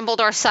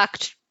 Dumbledore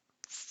sucked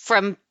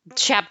from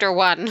chapter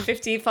 1.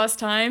 50 plus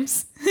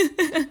times.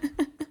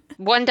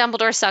 1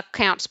 Dumbledore suck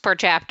counts per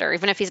chapter.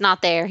 Even if he's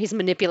not there, he's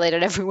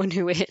manipulated everyone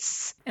who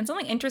is. And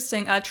something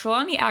interesting,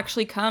 Trelawney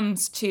actually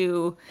comes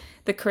to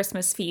the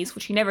Christmas feast,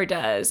 which she never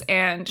does.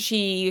 And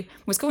she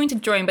was going to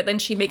join, but then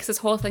she makes this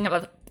whole thing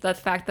about the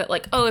fact that,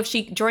 like, oh, if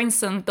she joins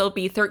them, there'll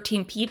be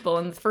 13 people,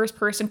 and the first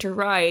person to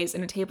rise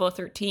in a table of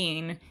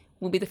 13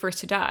 will be the first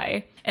to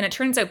die. And it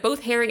turns out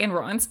both Harry and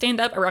Ron stand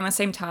up around the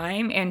same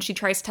time, and she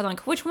tries to tell them,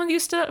 like, which one of you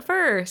stood up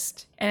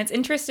first? And it's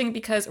interesting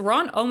because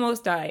Ron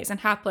almost dies in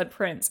Half-Blood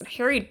Prince, and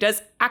Harry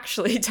does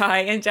actually die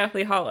in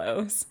Deathly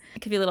Hallows.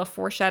 It could be a little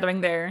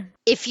foreshadowing there.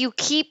 If you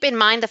keep in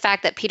mind the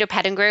fact that Peter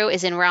Pettigrew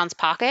is in Ron's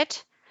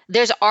pocket,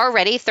 there's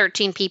already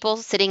 13 people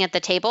sitting at the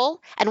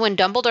table, and when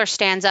Dumbledore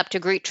stands up to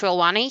greet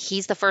Trelawney,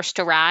 he's the first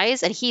to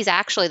rise, and he's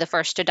actually the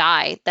first to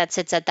die that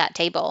sits at that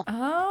table.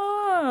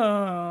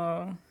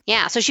 Oh.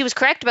 Yeah, so she was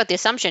correct about the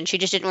assumption. She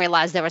just didn't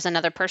realize there was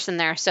another person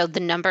there, so the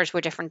numbers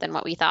were different than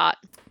what we thought.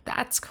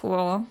 That's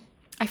cool.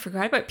 I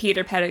forgot about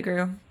Peter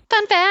Pettigrew.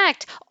 Fun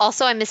fact!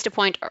 Also, I missed a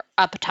point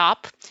up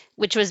top,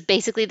 which was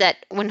basically that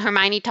when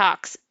Hermione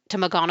talks to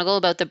McGonagall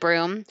about the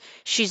broom,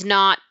 she's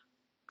not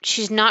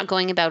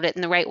going about it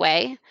in the right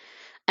way.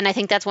 And I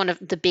think that's one of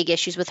the big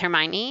issues with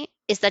Hermione,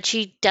 is that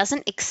she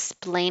doesn't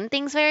explain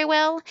things very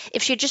well.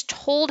 If she had just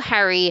told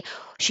Harry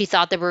she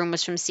thought the broom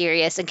was from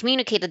Sirius and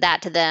communicated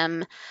that to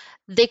them,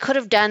 they could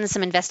have done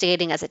some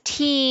investigating as a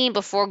team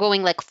before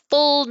going like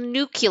full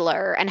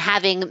nuclear and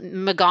having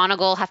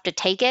McGonagall have to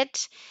take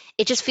it.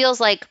 It just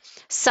feels like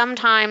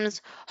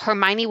sometimes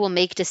Hermione will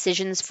make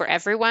decisions for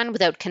everyone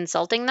without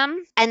consulting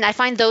them. And I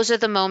find those are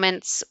the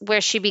moments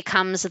where she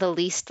becomes the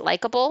least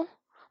likable.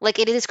 Like,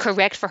 it is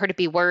correct for her to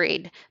be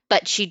worried,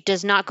 but she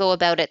does not go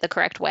about it the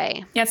correct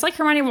way. Yeah, it's like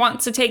Hermione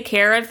wants to take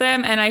care of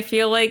them, and I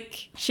feel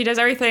like she does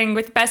everything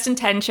with best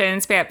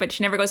intentions, but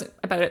she never goes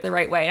about it the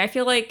right way. And I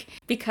feel like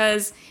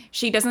because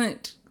she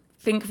doesn't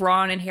think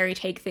Ron and Harry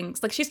take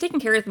things, like, she's taking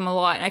care of them a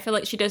lot, and I feel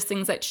like she does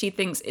things that she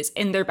thinks is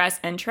in their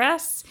best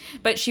interests,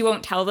 but she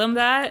won't tell them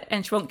that,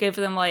 and she won't give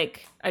them,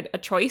 like, a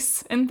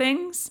choice in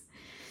things.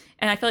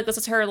 And I feel like this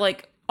is her,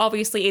 like,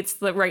 obviously it's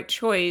the right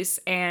choice,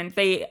 and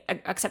they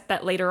accept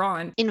that later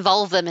on.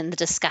 Involve them in the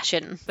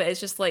discussion. But it's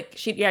just like,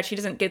 she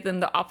doesn't give them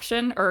the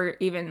option or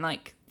even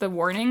like the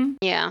warning.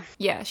 Yeah.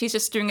 Yeah, she's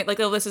just doing it like,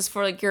 oh, this is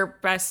for like your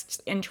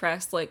best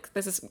interest. Like,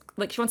 this is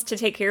like, she wants to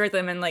take care of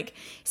them and like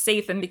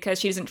save them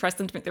because she doesn't trust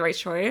them to make the right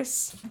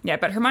choice. Yeah,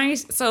 but Hermione,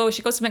 so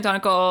she goes to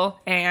McGonagall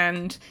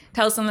and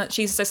tells them that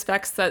she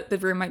suspects that the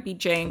room might be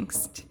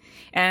jinxed.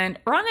 And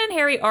Ron and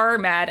Harry are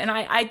mad, and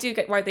I do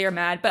get why they are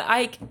mad, but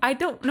I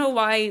don't know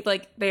why,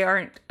 like, they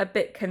aren't a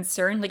bit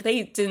concerned. Like,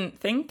 they didn't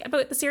think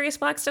about the Sirius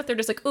Black stuff. They're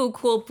just like, oh,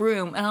 cool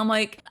broom. And I'm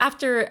like,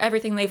 after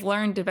everything they've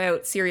learned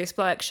about Sirius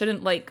Black,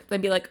 shouldn't, like, they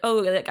be like, oh,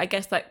 like, I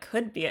guess that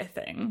could be a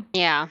thing.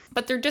 Yeah.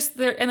 But they're just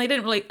there, and they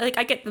didn't really, like,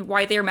 I get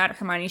why they were mad at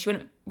Hermione. She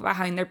went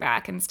behind their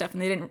back and stuff,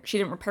 and she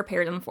didn't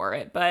prepare them for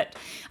it. But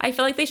I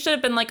feel like they should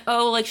have been like,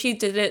 oh, like, she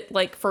did it,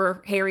 like,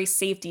 for Harry's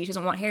safety. She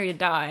doesn't want Harry to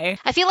die.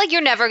 I feel like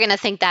you're never going to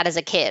think that as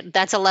a kid.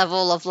 That's a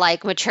level of,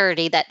 like,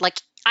 maturity that,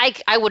 like,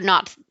 I would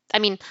not, I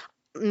mean,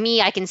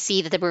 me, I can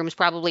see that the broom's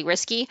probably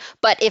risky,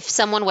 but if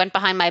someone went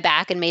behind my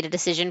back and made a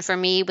decision for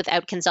me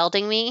without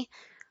consulting me,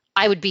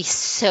 I would be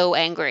so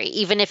angry.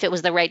 Even if it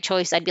was the right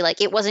choice, I'd be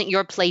like, it wasn't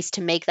your place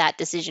to make that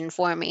decision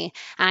for me.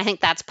 And I think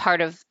that's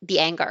part of the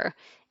anger.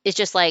 It's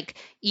just like,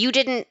 you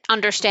didn't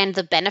understand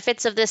the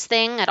benefits of this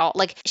thing at all.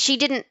 Like, she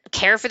didn't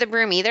care for the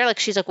broom either. Like,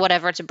 she's like,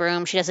 whatever, it's a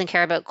broom. She doesn't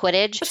care about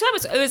Quidditch. Which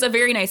it was a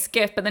very nice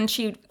gift, but then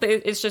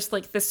it's just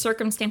like the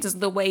circumstances,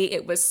 the way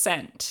it was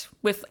sent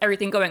with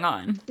everything going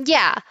on.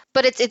 Yeah,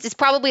 but it's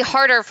probably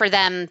harder for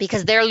them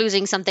because they're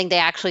losing something they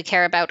actually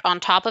care about on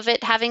top of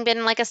it having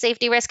been like a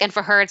safety risk. And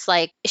for her, it's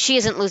like, she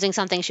isn't losing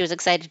something she was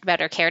excited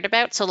about or cared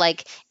about. So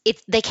like,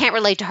 they can't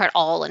relate to her at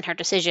all in her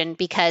decision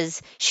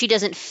because she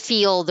doesn't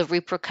feel the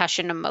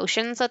repercussion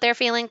emotions that they're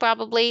feeling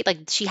probably.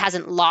 Like, she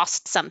hasn't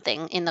lost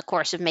something in the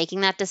course of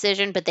making that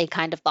decision, but they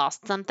kind of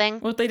lost something.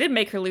 Well, they did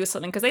make her lose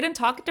something because they didn't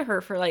talk to her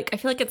for like, I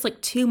feel like it's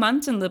like 2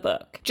 months in the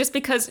book. Just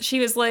because she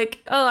was like,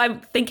 oh, I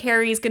think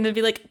Harry's going to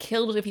be like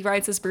killed if he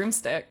rides his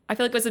broomstick. I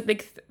feel like it was a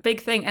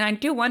big thing. And I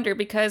do wonder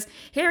because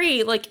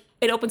Harry, like,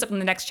 it opens up in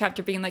the next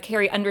chapter being like,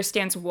 Harry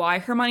understands why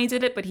Hermione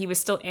did it, but he was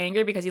still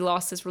angry because he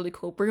lost his really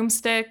cool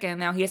broomstick and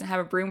now he doesn't have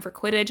a broom for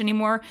Quidditch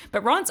anymore.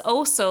 But Ron's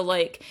also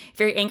like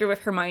very angry with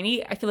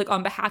Hermione, I feel like,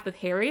 on behalf of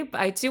Harry.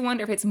 But I do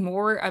wonder if it's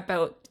more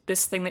about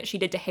this thing that she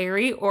did to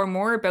Harry or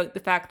more about the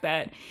fact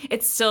that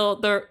it's still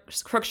the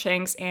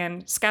Crookshanks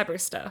and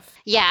Scabbers stuff.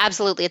 Yeah,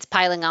 absolutely. It's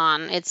piling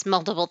on. It's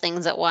multiple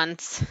things at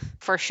once,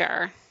 for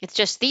sure. It's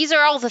just, these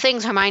are all the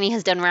things Hermione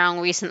has done wrong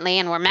recently,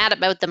 and we're mad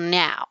about them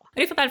now.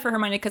 I do feel bad for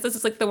Hermione because this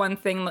is like the one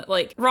thing that,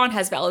 like, Ron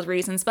has valid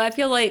reasons, but I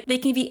feel like they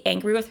can be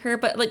angry with her,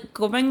 but like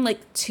going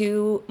like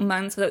 2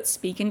 months without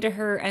speaking to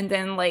her, and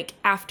then like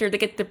after they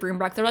get the broom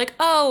back, they're like,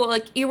 oh,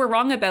 like, you were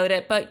wrong about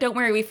it, but don't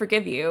worry, we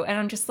forgive you. And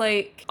I'm just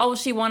like, all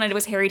she wanted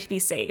was Harry to be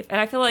safe. And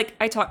I feel like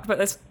I talked about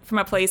this from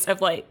a place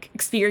of like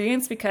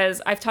experience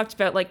because I've talked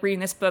about like reading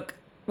this book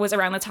was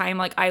around the time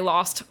like I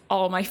lost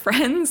all my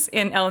friends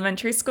in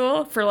elementary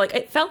school for like,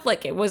 it felt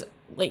like it was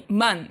like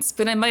months,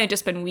 but it might have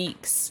just been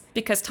weeks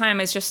because time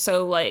is just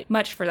so like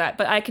much for that.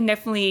 But I can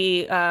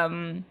definitely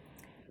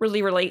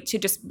really relate to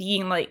just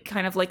being like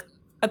kind of like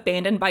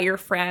abandoned by your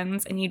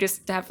friends and you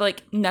just have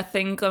like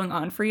nothing going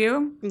on for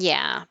you.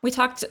 Yeah. We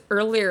talked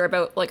earlier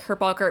about like her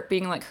Bogart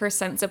being like her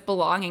sense of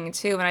belonging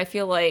too, and I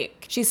feel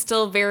like she's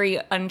still very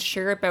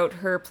unsure about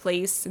her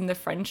place in the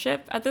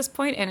friendship at this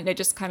point, and it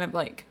just kind of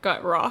like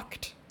got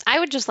rocked. I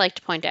would just like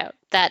to point out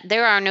that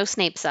there are no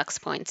Snape sucks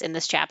points in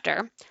this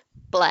chapter.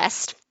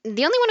 Blessed.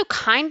 The only one who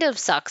kind of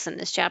sucks in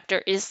this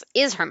chapter is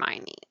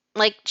Hermione.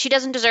 Like, she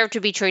doesn't deserve to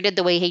be treated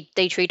the way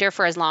they treat her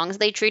for as long as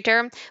they treat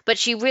her, but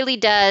she really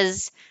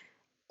does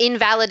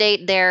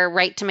invalidate their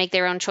right to make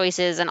their own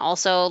choices, and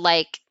also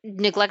like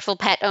neglectful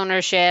pet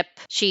ownership.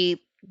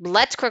 She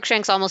lets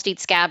Crookshanks almost eat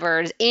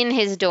Scabbers in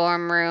his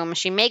dorm room.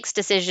 She makes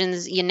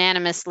decisions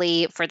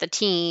unanimously for the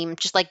team,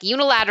 just like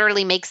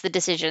unilaterally makes the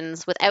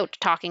decisions without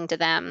talking to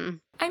them.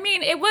 I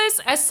mean, it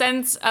was a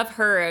sense of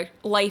her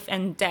life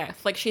and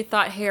death. Like, she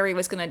thought Harry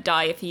was going to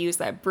die if he used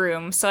that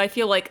broom. So I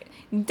feel like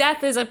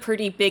death is a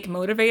pretty big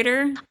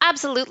motivator.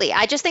 Absolutely.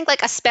 I just think,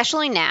 like,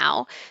 especially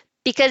now,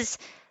 because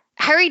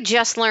Harry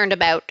just learned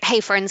about,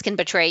 hey, friends can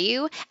betray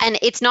you. And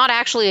it's not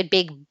actually a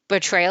big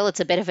betrayal, it's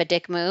a bit of a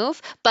dick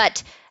move.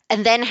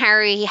 And then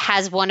Harry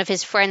has one of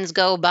his friends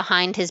go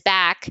behind his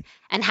back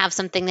and have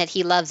something that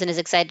he loves and is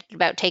excited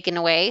about taken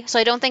away. So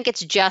I don't think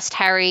it's just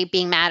Harry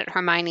being mad at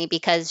Hermione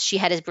because she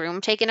had his broom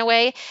taken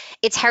away.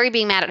 It's Harry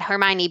being mad at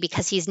Hermione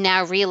because he's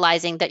now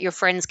realizing that your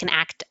friends can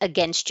act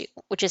against you,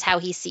 which is how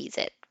he sees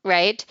it.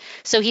 Right.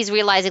 So he's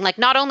realizing, like,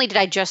 not only did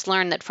I just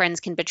learn that friends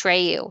can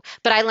betray you,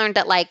 but I learned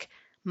that, like,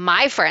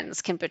 my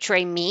friends can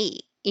betray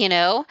me, you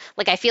know?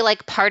 Like, I feel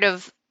like part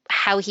of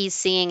how he's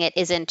seeing it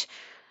isn't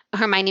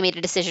Hermione made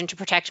a decision to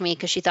protect me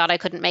because she thought I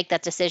couldn't make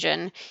that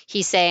decision.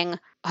 He's saying,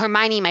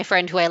 Hermione, my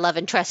friend who I love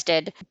and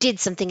trusted, did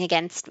something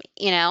against me,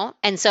 you know?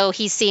 And so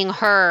he's seeing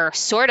her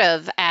sort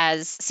of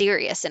as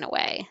Sirius in a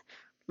way.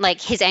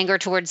 Like, his anger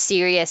towards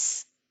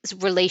Sirius'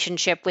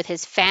 relationship with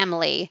his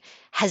family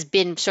has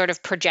been sort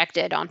of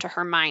projected onto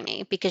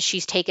Hermione because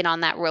she's taken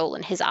on that role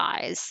in his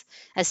eyes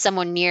as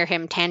someone near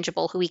him,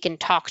 tangible, who he can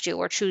talk to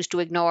or choose to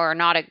ignore or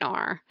not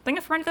ignore. I think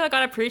a friend that I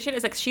gotta appreciate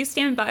is like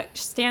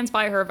stands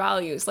by her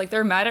values. Like,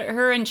 they're mad at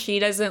her and she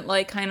doesn't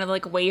like kind of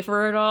like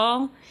waver at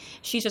all.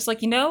 She's just like,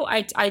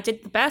 I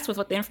did the best with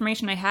what the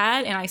information I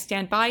had and I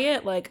stand by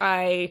it. Like,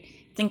 I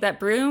think that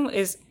broom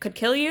could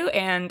kill you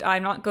and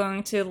I'm not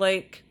going to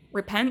like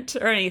repent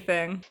or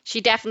anything.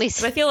 She definitely.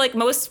 But I feel like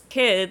most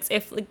kids,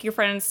 if like your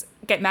friends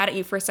get mad at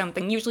you for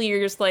something, usually you're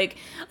just like,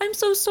 I'm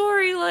so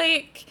sorry,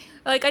 like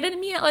I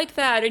didn't mean it like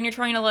that, and you're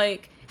trying to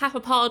like half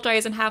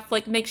apologize and half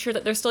like make sure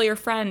that they're still your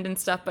friend and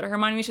stuff. But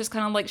Hermione's just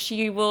kind of like,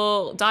 she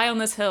will die on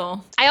this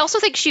hill. I also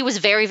think she was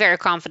very, very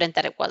confident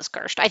that it was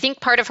cursed. I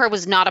think part of her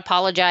was not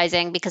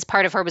apologizing because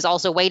part of her was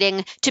also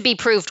waiting to be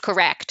proved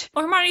correct.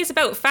 Well, Hermione's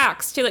about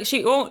facts too. Like,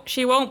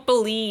 she won't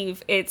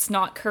believe it's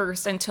not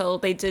cursed until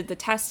they did the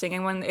testing,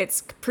 and when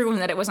it's proven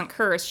that it wasn't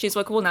cursed, she's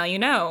like, well, now you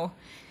know,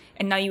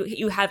 and now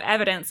you have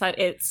evidence that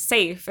it's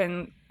safe.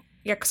 And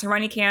yeah, because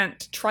Hermione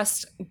can't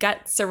trust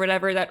guts or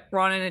whatever that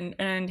Ron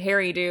and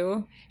Harry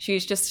do. She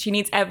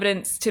needs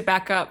evidence to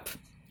back up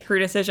her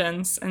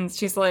decisions, and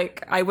she's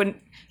like,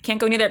 can't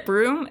go near that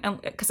broom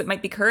because it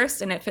might be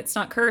cursed, and if it's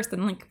not cursed,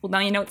 then like, well, now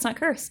you know it's not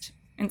cursed,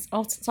 and it's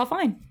all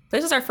fine.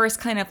 This is our first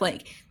kind of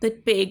like the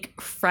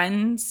big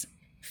friends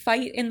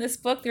fight in this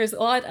book. There's a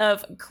lot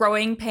of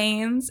growing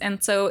pains,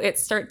 and so it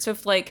starts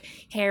with like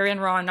Harry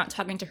and Ron not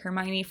talking to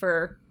Hermione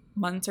for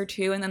months or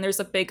two, and then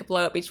there's a big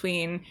blow up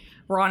between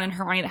Ron and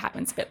Hermione that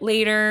happens a bit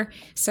later.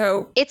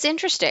 So it's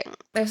interesting.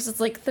 This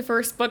is like the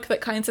first book that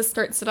kind of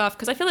starts it off,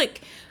 because I feel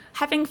like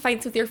having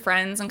fights with your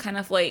friends and kind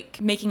of like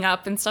making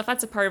up and stuff,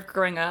 that's a part of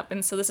growing up.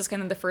 And so this is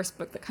kind of the first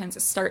book that kind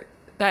of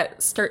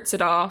starts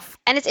it off.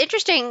 And it's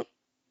interesting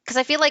because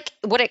I feel like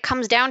what it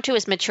comes down to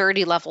is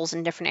maturity levels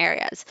in different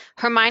areas.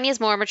 Hermione is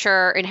more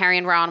mature in Harry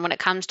and Ron when it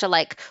comes to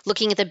like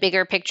looking at the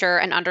bigger picture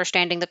and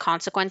understanding the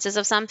consequences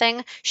of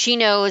something. She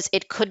knows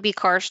it could be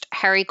cursed,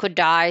 Harry could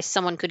die,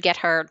 someone could get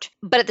hurt.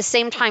 But at the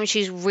same time,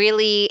 she's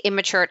really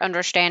immature at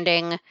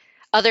understanding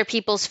other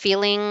people's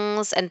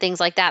feelings and things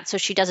like that. So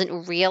she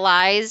doesn't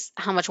realize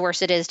how much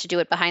worse it is to do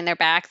it behind their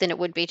back than it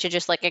would be to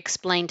just like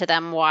explain to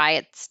them why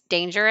it's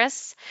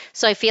dangerous.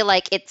 So I feel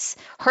like it's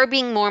her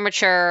being more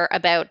mature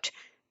about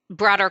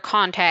broader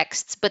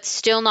contexts, but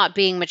still not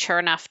being mature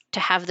enough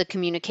to have the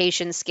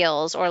communication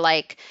skills or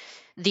like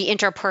the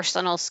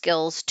interpersonal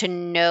skills to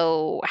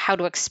know how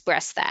to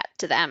express that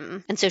to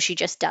them. And so she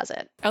just does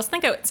it. I also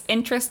think it's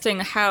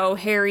interesting how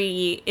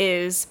Harry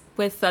is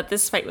with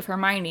this fight with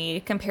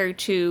Hermione compared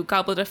to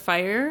Goblet of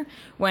Fire,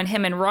 when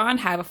him and Ron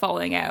have a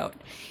falling out.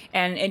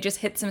 And it just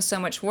hits him so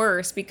much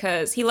worse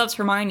because he loves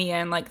Hermione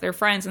and like they're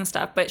friends and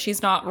stuff, but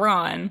she's not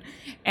Ron.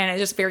 And it's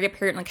just very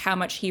apparent like how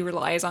much he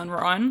relies on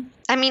Ron.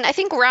 I mean, I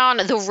think Ron,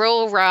 the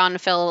role Ron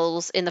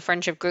fills in the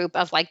friendship group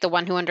of like the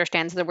one who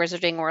understands the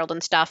wizarding world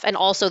and stuff, and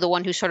also the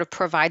one who sort of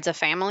provides a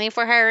family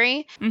for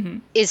Harry,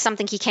 is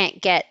something he can't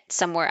get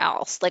somewhere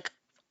else. Like,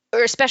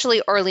 or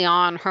especially early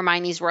on,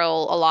 Hermione's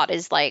role a lot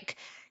is like,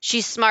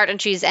 she's smart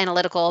and she's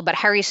analytical, but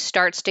Harry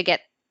starts to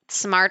get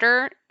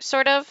smarter,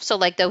 sort of. So,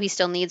 like, though he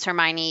still needs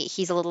Hermione,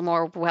 he's a little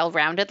more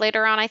well-rounded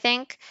later on, I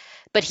think.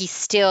 But he's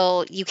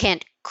still, you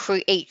can't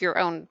create your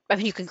own, I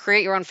mean, you can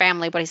create your own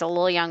family, but he's a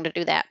little young to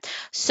do that.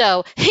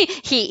 So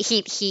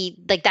he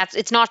like, that's,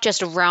 it's not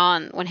just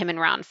Ron when him and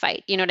Ron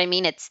fight. You know what I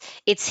mean?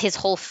 It's his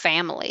whole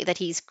family, that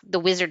he's the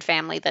wizard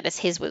family, that is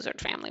his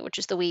wizard family, which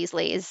is the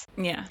Weasleys.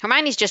 Yeah.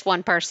 Hermione's just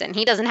one person.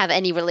 He doesn't have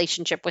any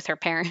relationship with her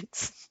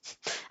parents.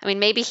 I mean,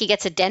 maybe he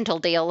gets a dental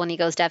deal when he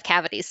goes to have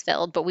cavities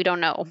filled, but we don't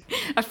know.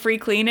 A free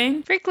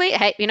cleaning.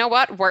 Hey, you know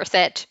what? Worth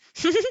it.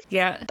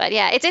 Yeah. But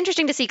yeah, it's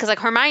interesting to see because, like,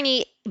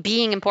 Hermione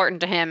being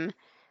important to him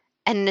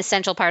and an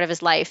essential part of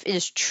his life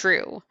is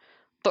true.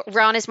 But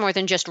Ron is more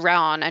than just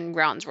Ron and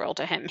Ron's role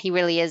to him. He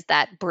really is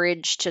that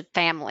bridge to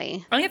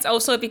family. I think it's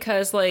also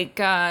because, like,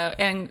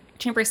 in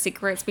Chamber of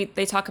Secrets,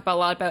 they talk about a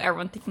lot about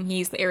everyone thinking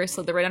he's the heir to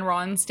Slytherin, and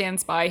Ron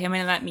stands by him,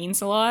 and that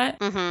means a lot.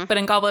 Mm-hmm. But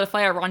in Goblet of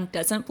Fire, Ron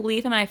doesn't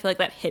believe him, and I feel like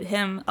that hit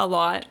him a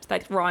lot,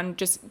 that Ron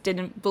just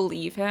didn't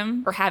believe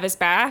him or have his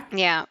back.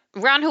 Yeah.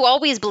 Ron, who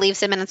always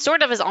believes him and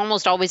sort of is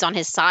almost always on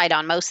his side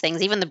on most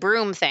things, even the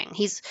broom thing.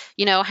 He's,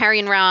 Harry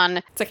and Ron.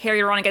 It's like Harry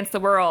and Ron against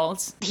the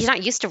world. He's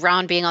not used to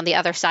Ron being on the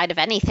other side of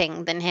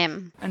anything than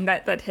him. And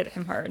that hit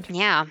him hard.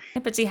 Yeah.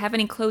 But do you have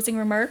any closing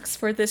remarks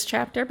for this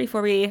chapter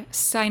before we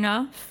sign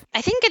off?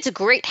 I think it's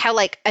great how,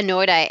 like,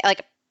 annoyed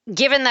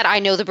given that I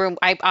know the broom,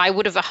 I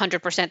would have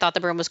 100% thought the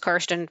broom was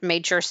cursed and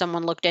made sure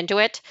someone looked into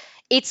it.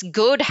 It's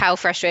good how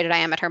frustrated I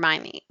am at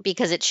Hermione,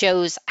 because it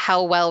shows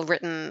how well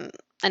written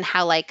and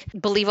how, like,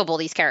 believable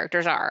these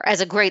characters are.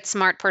 As a great,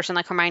 smart person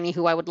like Hermione,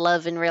 who I would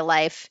love in real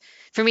life,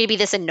 for me to be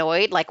this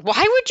annoyed, like,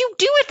 why would you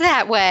do it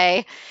that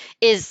way?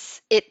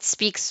 It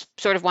speaks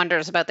sort of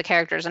wonders about the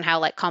characters and how,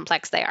 like,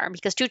 complex they are.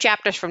 Because 2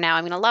 chapters from now,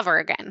 I'm going to love her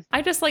again.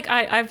 I just, like,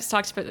 I've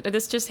talked about it.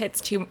 This just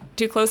hits too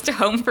close to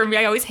home for me.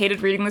 I always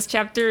hated reading this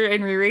chapter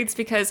in rereads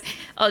because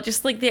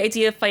just, like, the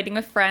idea of fighting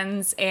with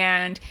friends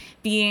and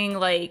being,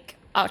 like,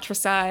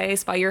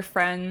 ostracized by your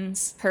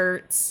friends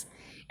hurts.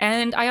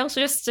 And I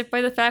also just stick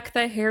by the fact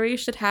that Harry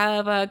should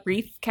have a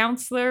grief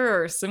counselor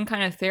or some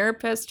kind of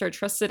therapist or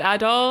trusted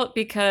adult,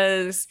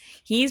 because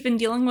he's been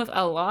dealing with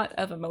a lot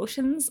of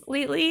emotions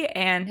lately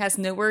and has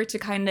nowhere to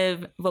kind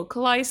of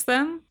vocalize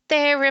them.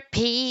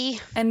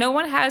 Therapy. And no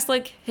one has,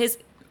 like, his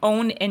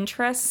own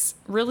interests,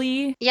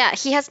 really. Yeah,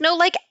 he has no,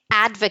 like,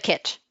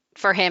 advocate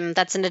for him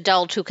that's an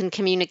adult who can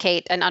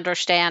communicate and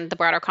understand the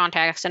broader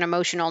context and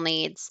emotional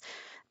needs.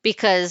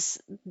 Because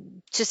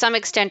to some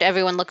extent,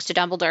 everyone looks to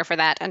Dumbledore for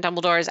that, and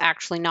Dumbledore is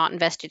actually not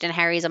invested in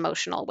Harry's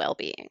emotional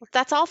well-being.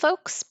 That's all,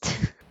 folks.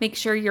 Make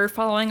sure you're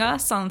following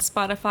us on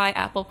Spotify,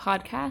 Apple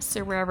Podcasts,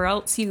 or wherever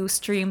else you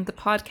stream the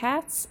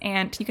podcasts.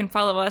 And you can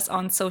follow us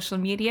on social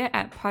media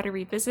at Potter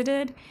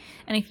Revisited.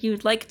 And if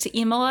you'd like to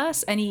email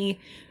us any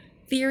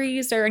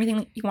theories or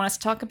anything you want us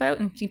to talk about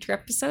in future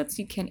episodes,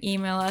 you can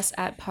email us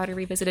at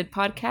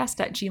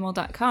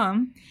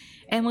potterrevisitedpodcast@gmail.com.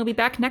 And we'll be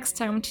back next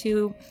time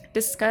to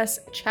discuss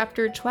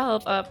Chapter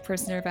 12 of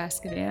Prisoner of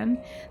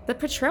Azkaban, the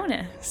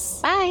Patronus.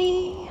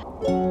 Bye!